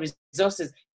with no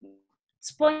resources,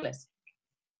 it's pointless.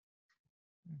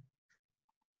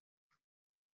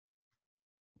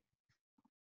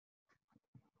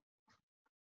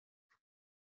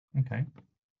 Okay.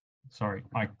 Sorry,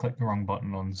 I clicked the wrong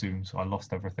button on Zoom, so I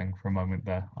lost everything for a moment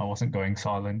there. I wasn't going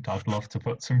silent. I'd love to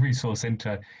put some resource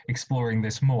into exploring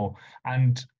this more.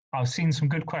 And I've seen some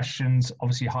good questions,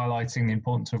 obviously highlighting the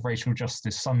importance of Racial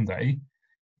Justice Sunday.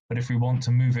 But if we want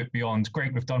to move it beyond,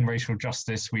 great, we've done racial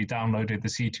justice, we downloaded the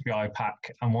CTBI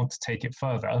pack and want to take it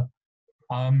further.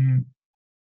 How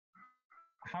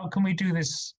can we do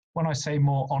this? When I say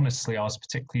more honestly, I was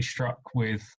particularly struck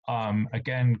with,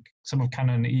 again, some of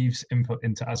Canon Eve's input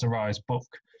into Azariah's book,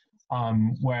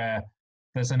 where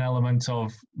there's an element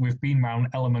of, we've been around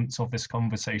elements of this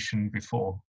conversation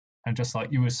before. And just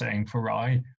like you were saying,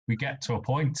 Farai, we get to a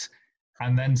point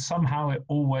and then somehow it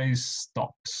always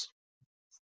stops.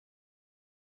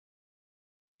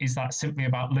 Is that simply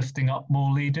about lifting up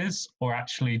more leaders, or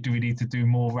actually do we need to do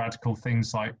more radical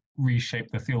things like reshape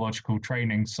the theological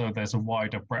training so there's a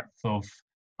wider breadth of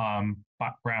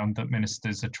background that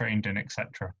ministers are trained in,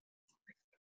 etc.?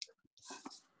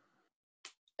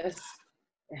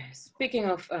 Speaking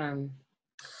of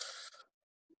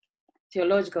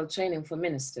theological training for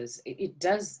ministers, it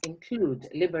does include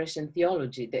liberation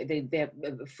theology. There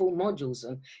are full modules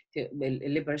on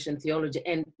liberation theology.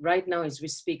 And right now, as we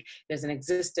speak, there's an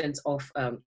existence of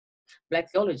Black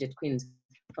theology at Queen's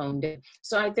Foundation.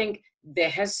 So I think there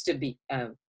has to be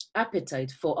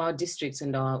appetite for our districts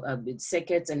and our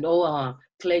circuits and all our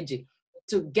clergy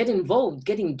to get involved,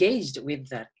 get engaged with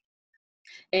that.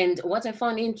 And what I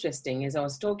found interesting is I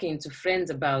was talking to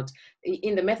friends about,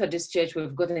 in the Methodist Church,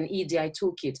 we've got an EDI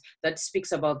toolkit that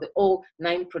speaks about all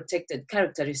 9 protected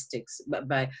characteristics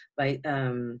by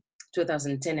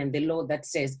 2010, and the law that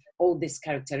says all these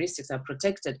characteristics are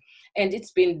protected. And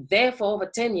it's been there for over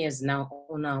 10 years now,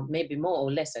 or now maybe more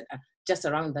or less, just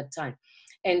around that time.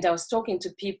 And I was talking to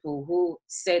people who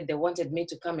said they wanted me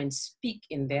to come and speak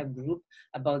in their group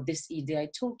about this EDI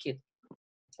toolkit.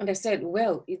 And I said,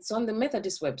 well, it's on the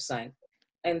Methodist website.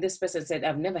 And this person said,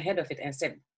 I've never heard of it. And I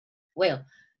said, well,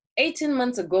 18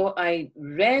 months ago, I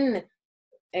ran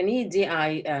an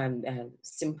EDI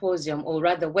symposium, or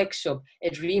rather workshop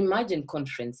at Reimagine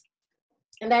conference.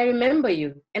 And I remember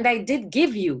you. And I did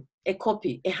give you a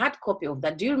copy, a hard copy of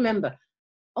that. Do you remember?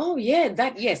 Oh, yeah,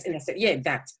 that, yes. And I said, yeah,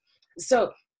 that.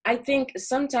 So I think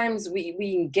sometimes we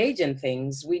engage in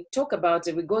things, we talk about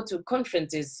it, we go to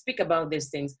conferences, speak about these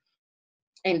things.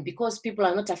 And because people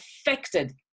are not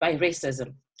affected by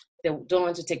racism, they don't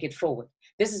want to take it forward.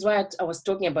 This is why I was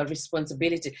talking about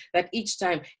responsibility, that each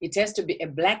time it has to be a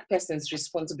Black person's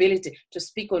responsibility to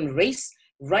speak on race,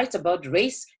 write about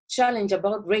race, challenge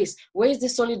about race. Where is the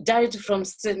solidarity from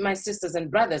my sisters and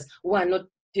brothers who are not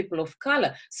people of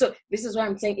color? So this is why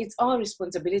I'm saying it's our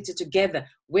responsibility together.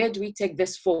 Where do we take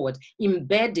this forward?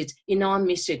 Embed it in our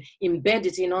mission, embed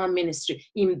it in our ministry,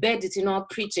 embed it in our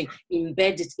preaching,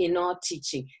 embed it in our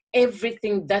teaching.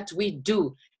 Everything that we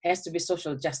do has to be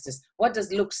social justice. What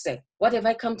does Luke say? What have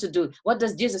I come to do? What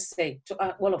does Jesus say to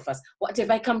all of us? What have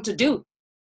I come to do?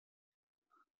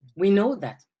 We know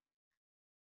that.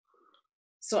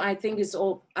 So I think it's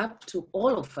all up to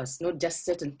all of us, not just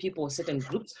certain people or certain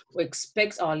groups, or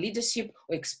expect our leadership,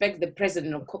 or expect the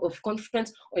president of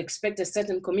conference, or expect a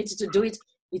certain committee to do it.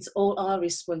 It's all our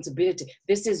responsibility.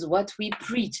 This is what we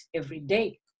preach every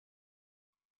day.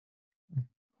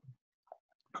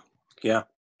 Yeah.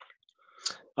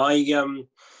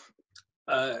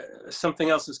 Something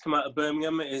else that's come out of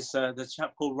Birmingham is the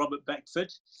chap called Robert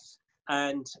Beckford.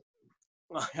 And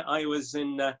I was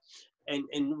in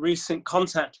recent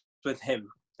contact with him,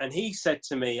 and he said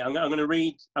to me, I'm going to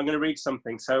read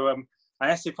something. So I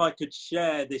asked if I could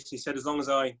share this. He said, as long as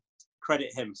I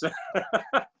credit him. So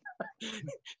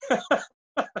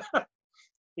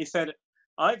he said,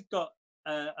 I've got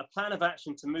a plan of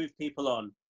action to move people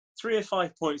on. 3 or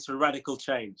 5 points for radical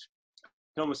change. You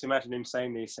can almost imagine him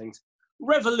saying these things.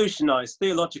 Revolutionize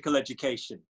theological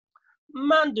education.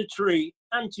 Mandatory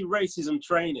anti-racism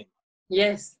training.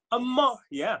 Yes. A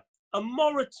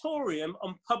moratorium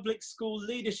on public school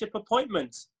leadership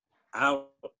appointments. Ouch.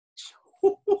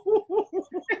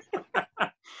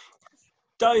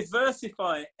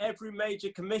 Diversify every major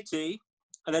committee.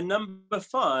 And then number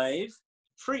 5,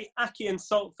 free ackee and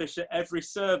saltfish at every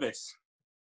service.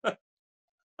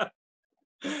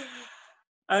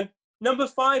 And number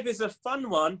 5 is a fun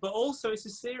one, but also it's a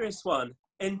serious one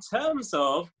in terms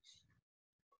of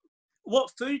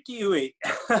what food do you eat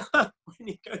when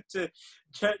you go to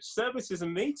church services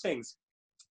and meetings?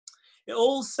 It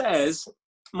all says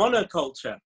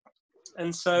monoculture.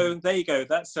 And so there you go.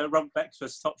 That's a Rump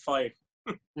Breakfast top 5.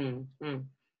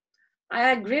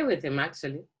 I agree with him,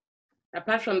 actually.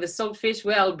 Apart from the saltfish,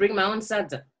 where I'll bring my own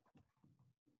sada.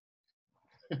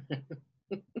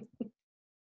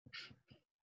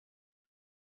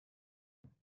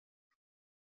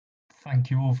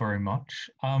 Thank you all very much.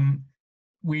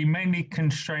 We mainly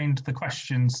constrained the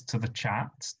questions to the chat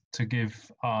to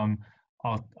give our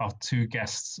 2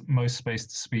 guests most space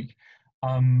to speak.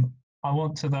 I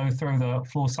want to, though, throw the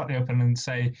floor slightly open and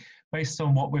say, based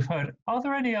on what we've heard, are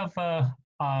there any other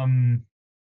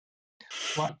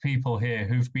Black people here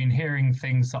who've been hearing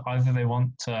things that either they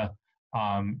want to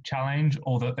challenge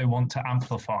or that they want to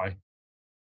amplify?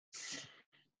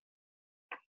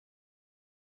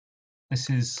 This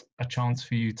is a chance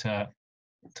for you to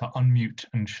unmute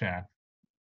and share.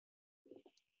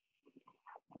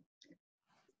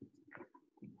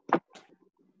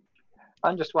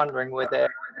 I'm just wondering whether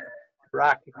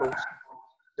hierarchical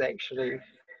actually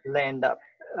land up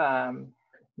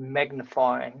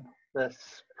magnifying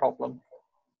this problem.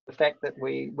 The fact that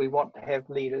we want to have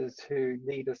leaders who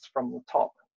lead us from the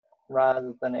top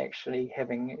rather than actually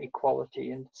having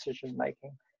equality in decision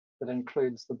making that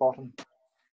includes the bottom.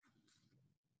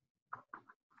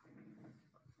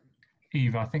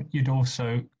 Eve, I think you'd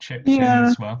also chipped in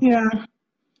as well. Yeah,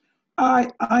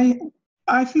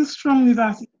 I feel strongly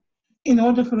that in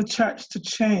order for the church to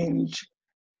change,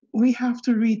 we have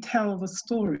to retell the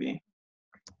story.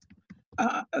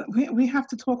 We have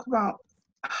to talk about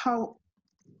how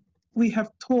we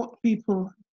have taught people,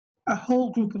 a whole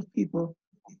group of people,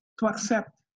 to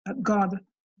accept that God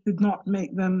did not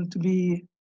make them to be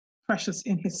precious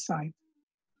in his sight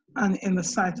and in the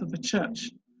sight of the church.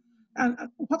 And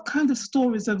what kind of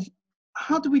stories of,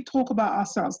 how do we talk about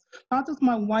ourselves? How does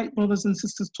my white brothers and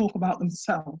sisters talk about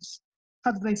themselves?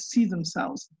 How do they see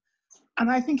themselves? And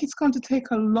I think it's going to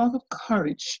take a lot of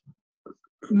courage,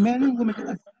 men and women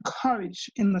of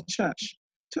courage in the church,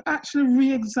 to actually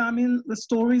re-examine the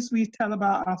stories we tell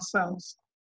about ourselves.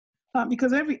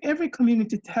 Because every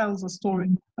community tells a story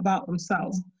about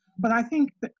themselves. But I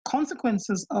think the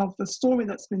consequences of the story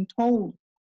that's been told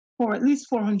for at least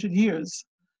 400 years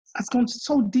has gone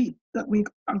so deep that we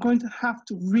are going to have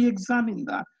to re-examine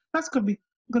that. That's going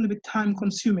to be time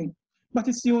consuming, but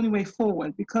it's the only way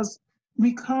forward, because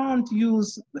we can't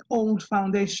use the old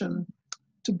foundation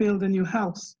to build a new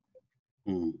house.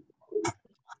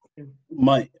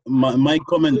 My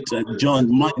comment, John,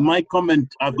 my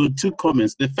comment, I've got 2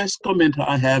 comments. The first comment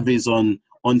I have is on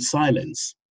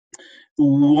silence.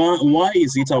 Why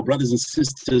is it our brothers and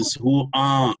sisters who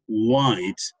are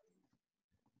white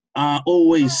are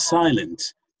always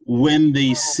silent when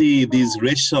they see these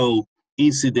racial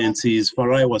incidences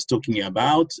Farai was talking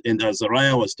about and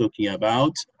Azariah was talking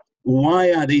about?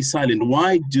 Why are they silent?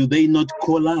 Why do they not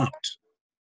call out?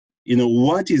 You know,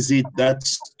 what is it that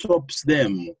stops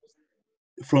them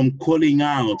from calling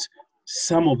out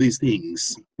some of these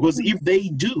things? Because if they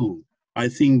do, I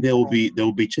think there will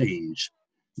be change.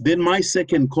 Then my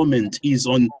second comment is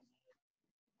on,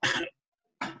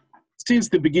 since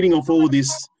the beginning of all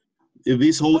this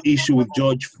whole issue with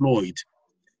George Floyd,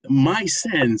 my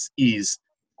sense is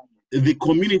the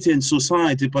community and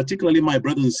society, particularly my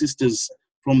brothers and sisters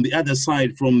from the other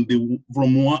side, from the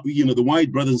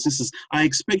white brothers and sisters, are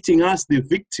expecting us, the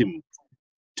victim,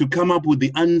 to come up with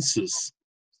the answers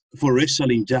for racial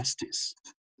injustice.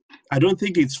 I don't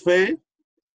think it's fair,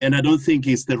 and I don't think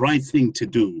it's the right thing to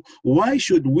do. Why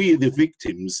should we, the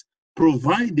victims,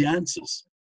 provide the answers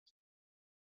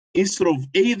instead of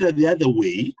either the other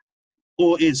way,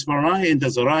 or as Farai and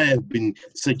Azariah have been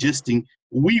suggesting,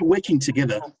 we working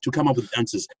together to come up with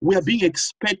answers? We are being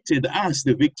expected, as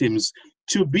the victims,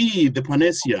 to be the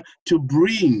panacea, to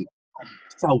bring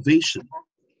salvation.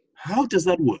 How does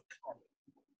that work?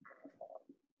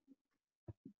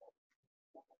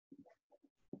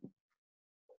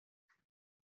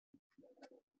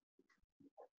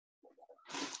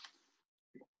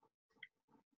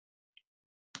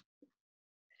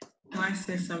 Can I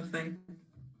say something?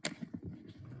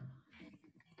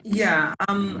 Yeah,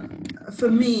 for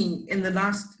me, in the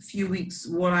last few weeks,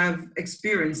 what I've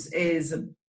experienced is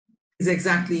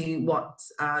exactly what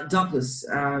Douglas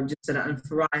just said, and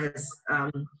Farai has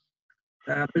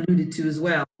alluded to as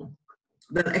well,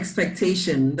 that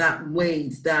expectation, that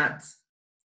weight, that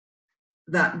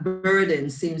burden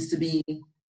seems to be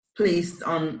placed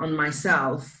on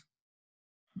myself,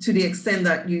 to the extent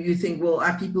that you think, well,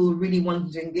 are people really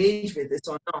wanting to engage with this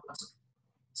or not?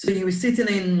 So you were sitting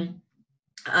in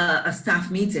a staff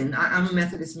meeting. I'm a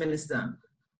Methodist minister,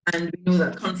 and we know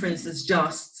that conference has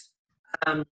just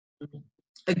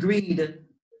agreed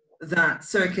that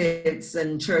circuits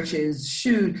and churches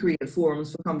should create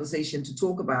forums for conversation to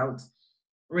talk about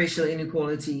racial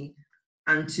inequality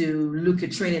and to look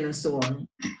at training and so on.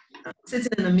 I'm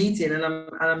sitting in a meeting and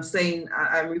I'm saying,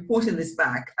 I'm reporting this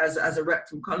back as a rep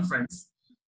from conference,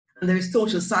 and there is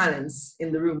total silence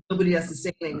in the room. Nobody has to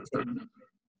say anything.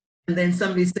 And then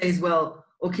somebody says, well,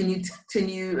 or can you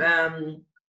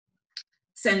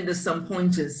send us some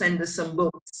pointers, send us some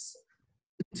books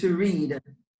to read?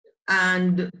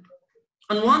 And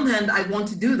on one hand, I want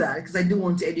to do that because I do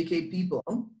want to educate people.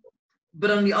 But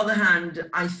on the other hand,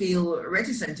 I feel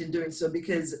reticent in doing so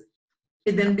because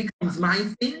it then becomes my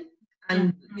thing.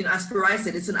 And as Farai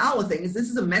said, it's an our thing. This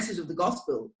is a message of the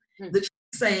gospel. The church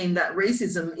is saying that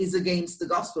racism is against the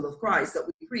gospel of Christ that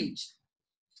we preach.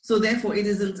 So therefore, it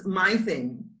isn't my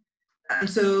thing. And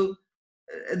so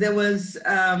there was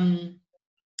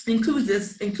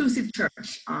Inclusive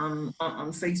Church on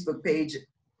Facebook page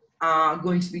are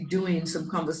going to be doing some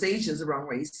conversations around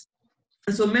race.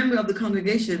 And so a member of the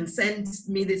congregation sent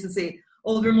me this and say,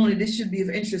 oh, Ramona, this should be of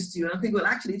interest to you. And I'm thinking, well,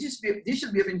 actually, this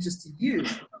should be of interest to you.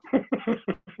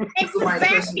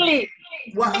 Exactly.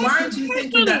 Why aren't you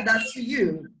thinking that that's for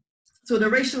you? So the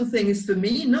racial thing is for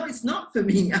me? No, it's not for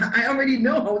me. I already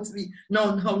know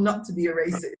how not to be a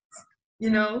racist,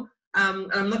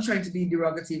 I'm not trying to be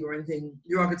derogatory or anything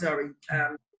derogatory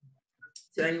to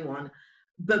anyone,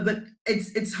 but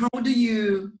it's how do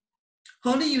you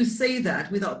say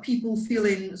that without people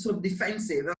feeling sort of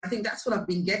defensive? And I think that's what I've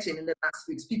been getting in the last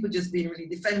weeks. People just being really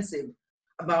defensive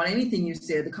about anything you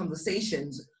say, the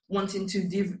conversations, wanting to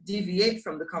deviate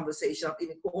from the conversation of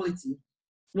inequality,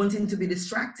 wanting to be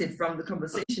distracted from the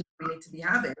conversation we need to be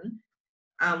having,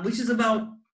 which is about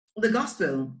the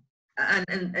gospel.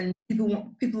 And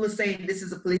people are saying this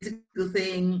is a political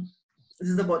thing. This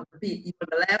is about you on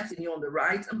the left and you on the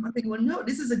right. I'm thinking, well, no,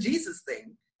 this is a Jesus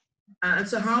thing. And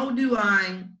so how do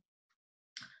I,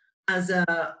 as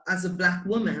a Black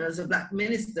woman, as a Black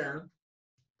minister,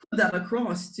 put that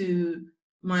across to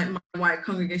my white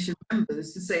congregation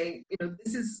members to say,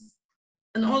 this is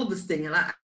an all of us thing.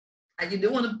 And you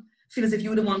don't want to feel as if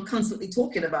you're the one constantly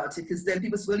talking about it, because then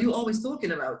people say, well, you're always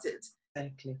talking about it.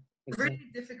 Exactly. It's a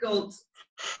really difficult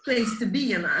place to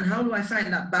be, and how do I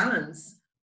find that balance?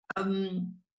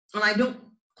 And I don't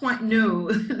quite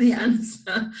know the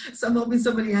answer. So I'm hoping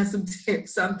somebody has some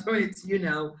tips. I'm throwing it to you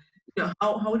now.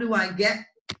 How do I get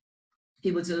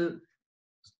people to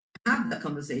have that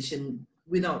conversation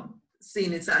without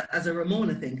seeing it as a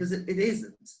Ramona thing? Because it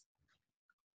isn't.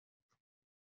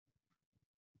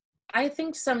 I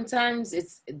think sometimes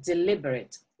it's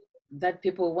deliberate that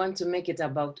people want to make it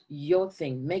about your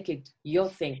thing, make it your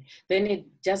thing. Then it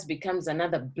just becomes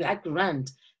another Black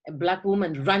rant, a Black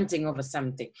woman ranting over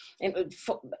something. And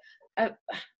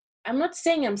I'm not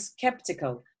saying I'm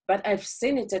skeptical, but I've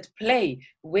seen it at play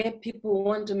where people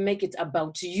want to make it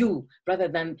about you rather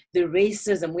than the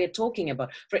racism we're talking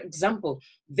about. For example,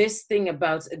 this thing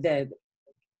about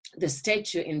the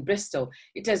statue in Bristol,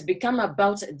 it has become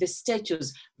about the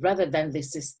statues rather than the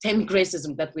systemic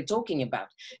racism that we're talking about.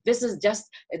 This is just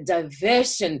a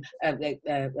diversion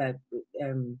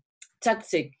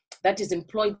tactic that is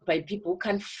employed by people who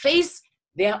can face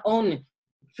their own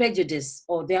prejudice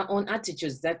or their own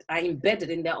attitudes that are embedded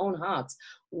in their own hearts.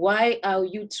 Why are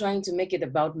you trying to make it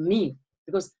about me?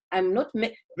 Because I'm not,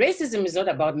 racism is not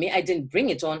about me. I didn't bring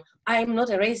it on. I'm not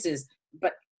a racist,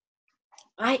 but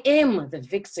I am the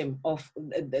victim of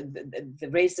the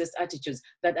racist attitudes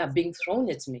that are being thrown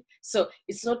at me. So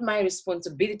it's not my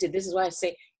responsibility. This is why I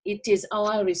say it is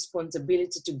our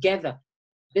responsibility together.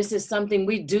 This is something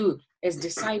we do as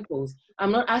disciples.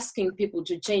 I'm not asking people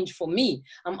to change for me.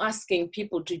 I'm asking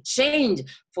people to change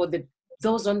for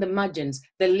those on the margins,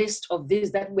 the list of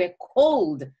these that we're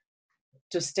called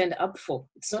to stand up for.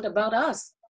 It's not about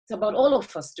us. It's about all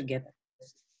of us together.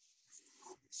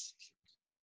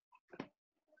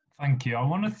 Thank you. I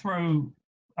want to throw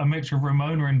a mixture of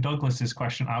Ramona and Douglas's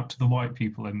question out to the white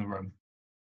people in the room.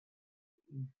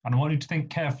 And I want you to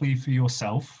think carefully for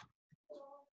yourself.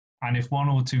 And if one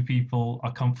or two people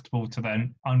are comfortable to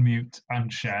then unmute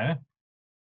and share.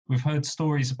 We've heard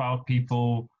stories about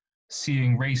people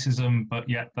seeing racism, but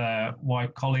yet their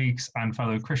white colleagues and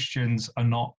fellow Christians are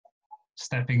not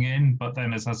stepping in. But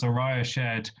then, as Azariah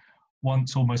shared,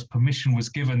 once almost permission was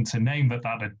given to name that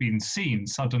that had been seen,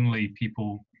 suddenly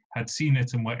people had seen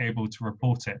it and were able to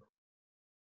report it.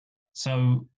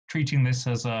 So treating this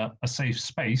as a safe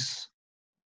space,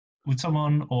 would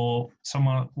one or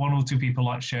two people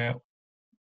like to share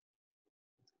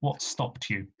what stopped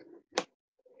you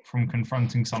from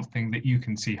confronting something that you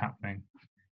can see happening?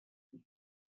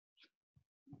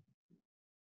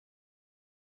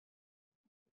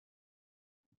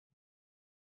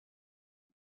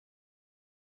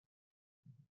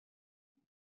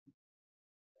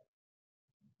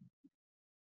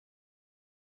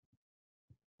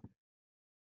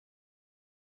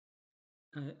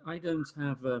 I don't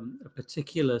have a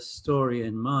particular story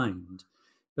in mind,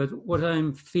 but what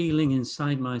I'm feeling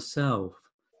inside myself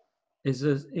is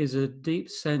a deep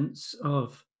sense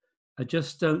of, I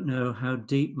just don't know how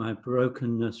deep my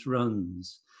brokenness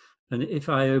runs. And if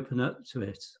I open up to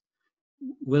it,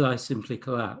 will I simply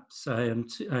collapse? I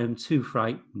am too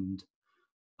frightened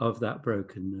of that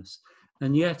brokenness.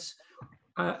 And yet,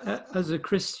 as a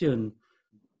Christian,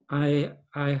 I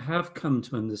have come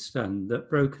to understand that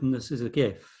brokenness is a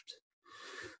gift.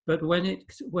 But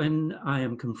when I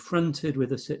am confronted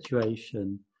with a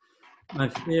situation, my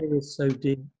fear is so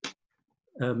deep.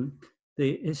 The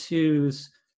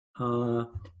issues are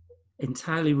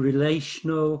entirely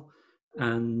relational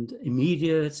and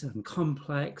immediate and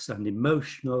complex and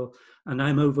emotional, and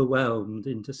I'm overwhelmed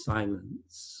into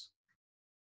silence.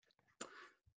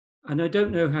 And I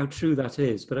don't know how true that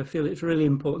is, but I feel it's really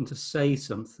important to say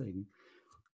something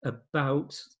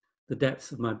about the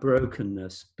depth of my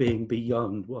brokenness being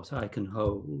beyond what I can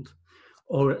hold,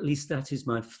 or at least that is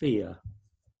my fear.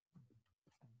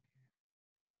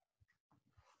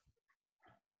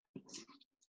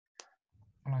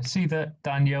 I see that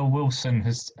Danielle Wilson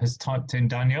has typed in.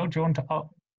 Danielle, do you want to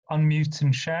unmute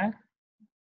and share?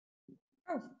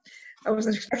 Oh, I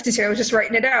wasn't expecting to. I was just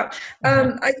writing it out.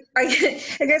 I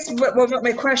guess what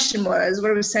my question was,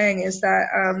 what I was saying is that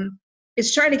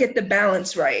it's trying to get the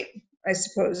balance right, I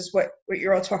suppose, is what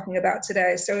you're all talking about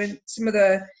today. So in some of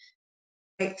the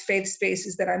faith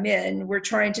spaces that I'm in, we're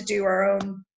trying to do our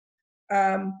own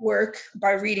work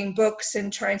by reading books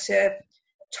and trying to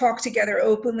talk together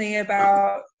openly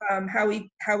about how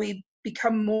we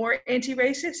become more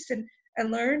anti-racist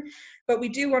and learn. But we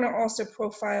do want to also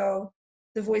profile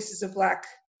the voices of Black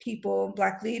people,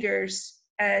 Black leaders,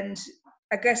 and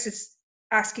I guess it's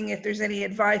asking if there's any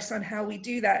advice on how we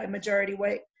do that in majority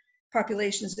white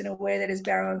populations in a way that is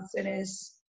balanced and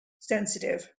is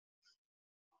sensitive.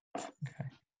 Okay.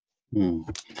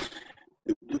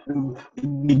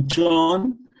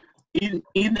 John,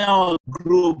 in our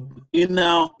group, in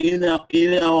our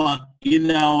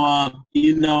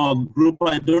group,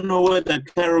 I don't know whether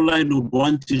Caroline would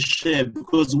want to share,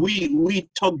 because we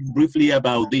talked briefly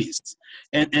about this,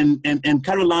 and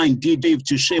Caroline did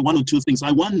to share one or two things.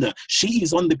 I wonder, she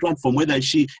is on the platform, whether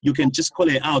you can just call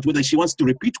her out, whether she wants to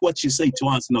repeat what she said to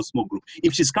us in our small group.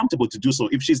 If she's comfortable to do so,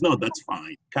 if she's not, that's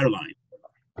fine. Caroline.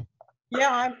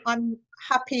 Yeah, I'm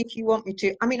happy if you want me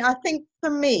to. I mean, I think for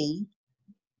me,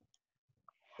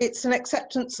 it's an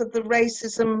acceptance of the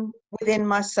racism within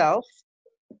myself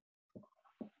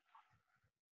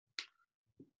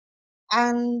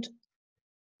and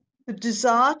the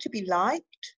desire to be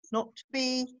liked, not to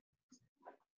be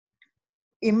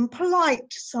impolite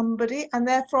to somebody, and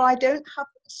therefore I don't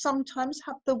sometimes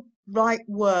have the right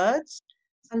words,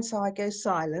 and so I go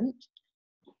silent.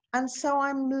 And so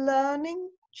I'm learning,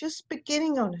 just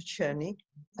beginning on a journey,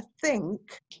 I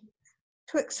think,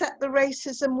 to accept the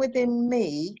racism within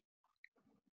me,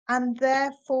 and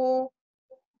therefore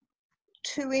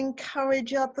to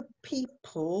encourage other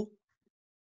people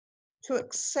to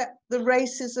accept the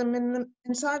racism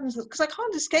inside themselves, because I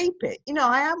can't escape it. You know,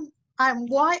 I'm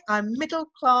white, I'm middle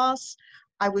class,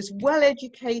 I was well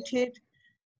educated.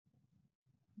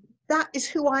 That is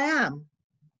who I am,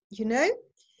 you know?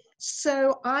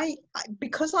 So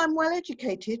because I'm well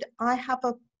educated, I have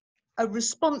a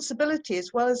responsibility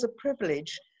as well as a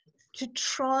privilege to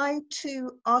try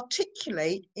to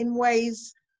articulate in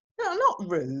ways that are not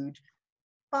rude,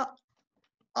 but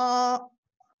are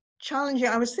challenging.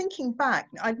 I was thinking back,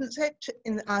 I didn't say it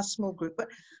in our small group, but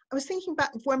I was thinking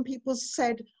back of when people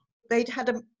said they'd had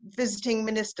a visiting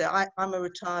minister. I'm a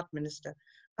retired minister.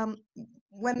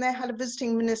 When they had a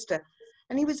visiting minister,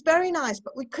 and he was very nice,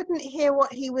 but we couldn't hear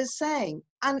what he was saying.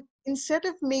 And instead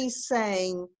of me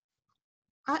saying,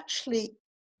 actually,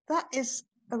 that is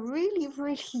a really,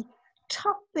 really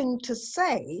tough thing to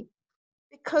say,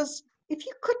 because if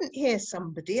you couldn't hear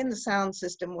somebody and the sound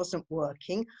system wasn't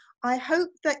working, I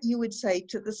hope that you would say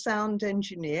to the sound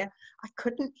engineer, I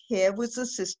couldn't hear, was the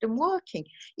system working?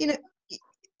 You know,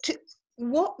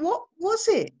 what was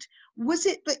it? Was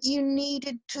it that you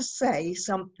needed to say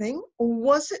something, or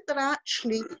was it that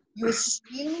actually you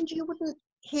assumed you wouldn't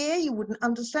hear, you wouldn't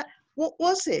understand? What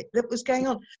was it that was going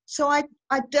on? So I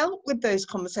dealt with those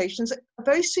conversations at a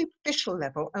very superficial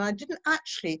level, and I didn't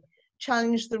actually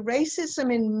challenge the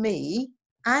racism in me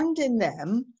and in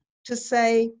them to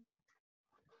say,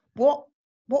 what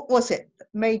was it that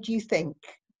made you think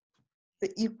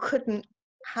that you couldn't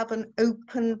have an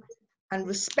open and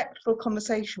respectful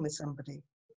conversation with somebody?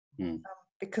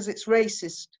 Because it's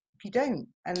racist if you don't,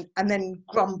 and then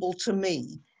grumble to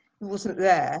me who wasn't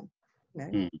there. You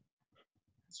know,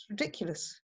 it's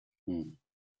ridiculous.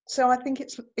 So I think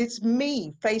it's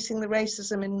me facing the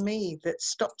racism in me that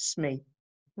stops me,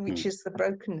 which is the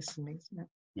brokenness in me, isn't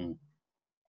it?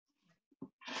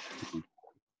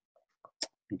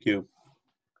 Thank you.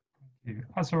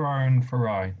 Azariah and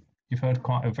Farai, you've heard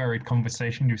quite a varied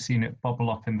conversation. You've seen it bubble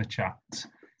up in the chat.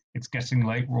 It's getting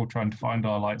late. We're all trying to find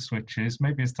our light switches.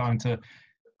 Maybe it's time to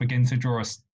begin to draw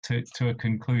us to a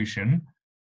conclusion.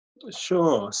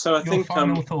 Sure. So I think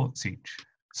final thoughts each.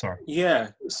 Sorry.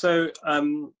 Yeah. So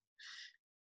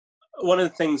one of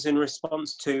the things in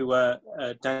response to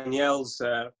Danielle's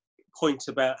point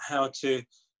about how to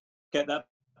get that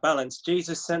balance,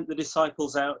 Jesus sent the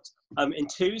disciples out in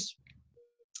twos,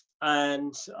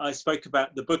 and I spoke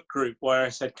about the book group where I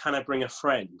said, "Can I bring a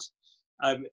friend?"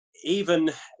 Even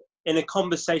in a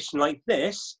conversation like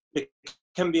this, there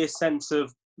can be a sense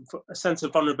of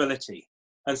vulnerability,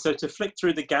 and so to flick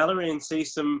through the gallery and see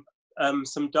some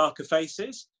darker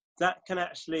faces, that can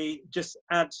actually just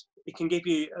add. It can give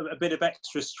you a bit of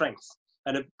extra strength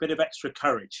and a bit of extra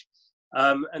courage,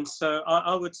 and so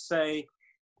I would say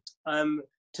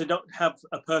to not have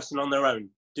a person on their own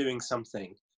doing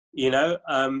something, you know,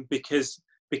 because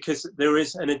there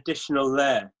is an additional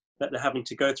layer that they're having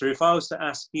to go through. If I was to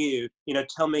ask you, you know,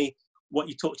 tell me what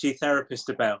you talk to your therapist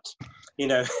about, you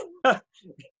know,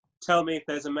 tell me if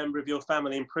there's a member of your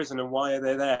family in prison and why are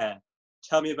they there?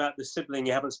 Tell me about the sibling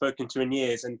you haven't spoken to in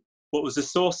years and what was the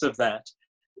source of that?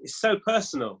 It's so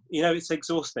personal, you know, it's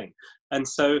exhausting. And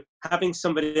so having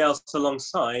somebody else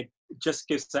alongside just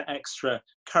gives that extra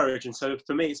courage. And so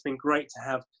for me, it's been great to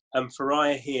have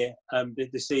Farai here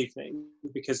this evening,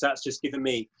 because that's just given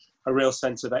me a real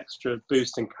sense of extra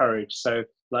boost and courage. So I'd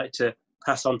like to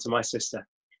pass on to my sister.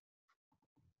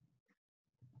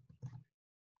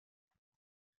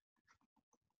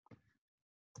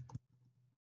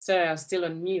 Sorry, I was still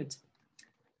on mute.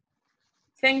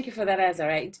 Thank you for that,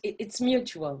 Azariah. It's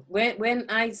mutual. When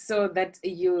I saw that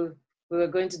we were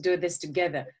going to do this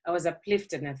together, I was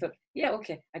uplifted and I thought, yeah,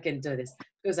 okay, I can do this.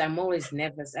 Because I'm always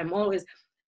nervous.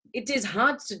 It is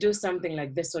hard to do something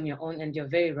like this on your own, and you're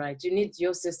very right. You need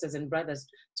your sisters and brothers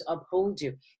to uphold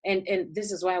you. And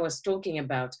this is why I was talking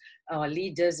about our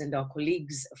leaders and our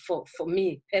colleagues. For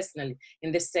me personally,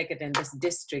 in this circuit and this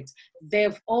district,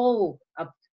 they've all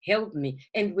upheld me,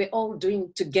 and we're all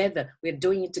doing together. We're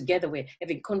doing it together. We're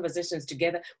having conversations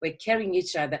together. We're carrying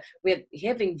each other. We're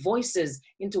having voices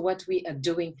into what we are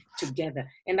doing together.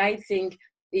 And I think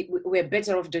we're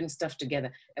better off doing stuff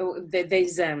together.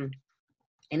 There's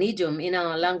an idiom in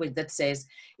our language that says,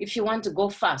 if you want to go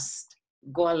fast,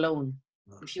 go alone.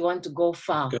 If you want to go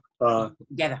far, go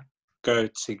together. Go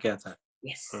together.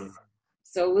 Yes.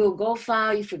 So we'll go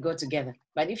far if we go together.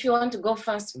 But if you want to go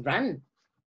fast, run.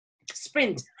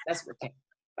 Sprint. That's okay.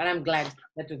 But I'm glad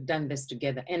that we've done this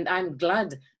together. And I'm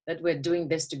glad that we're doing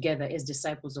this together as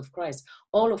disciples of Christ.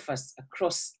 All of us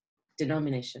across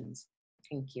denominations.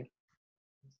 Thank you.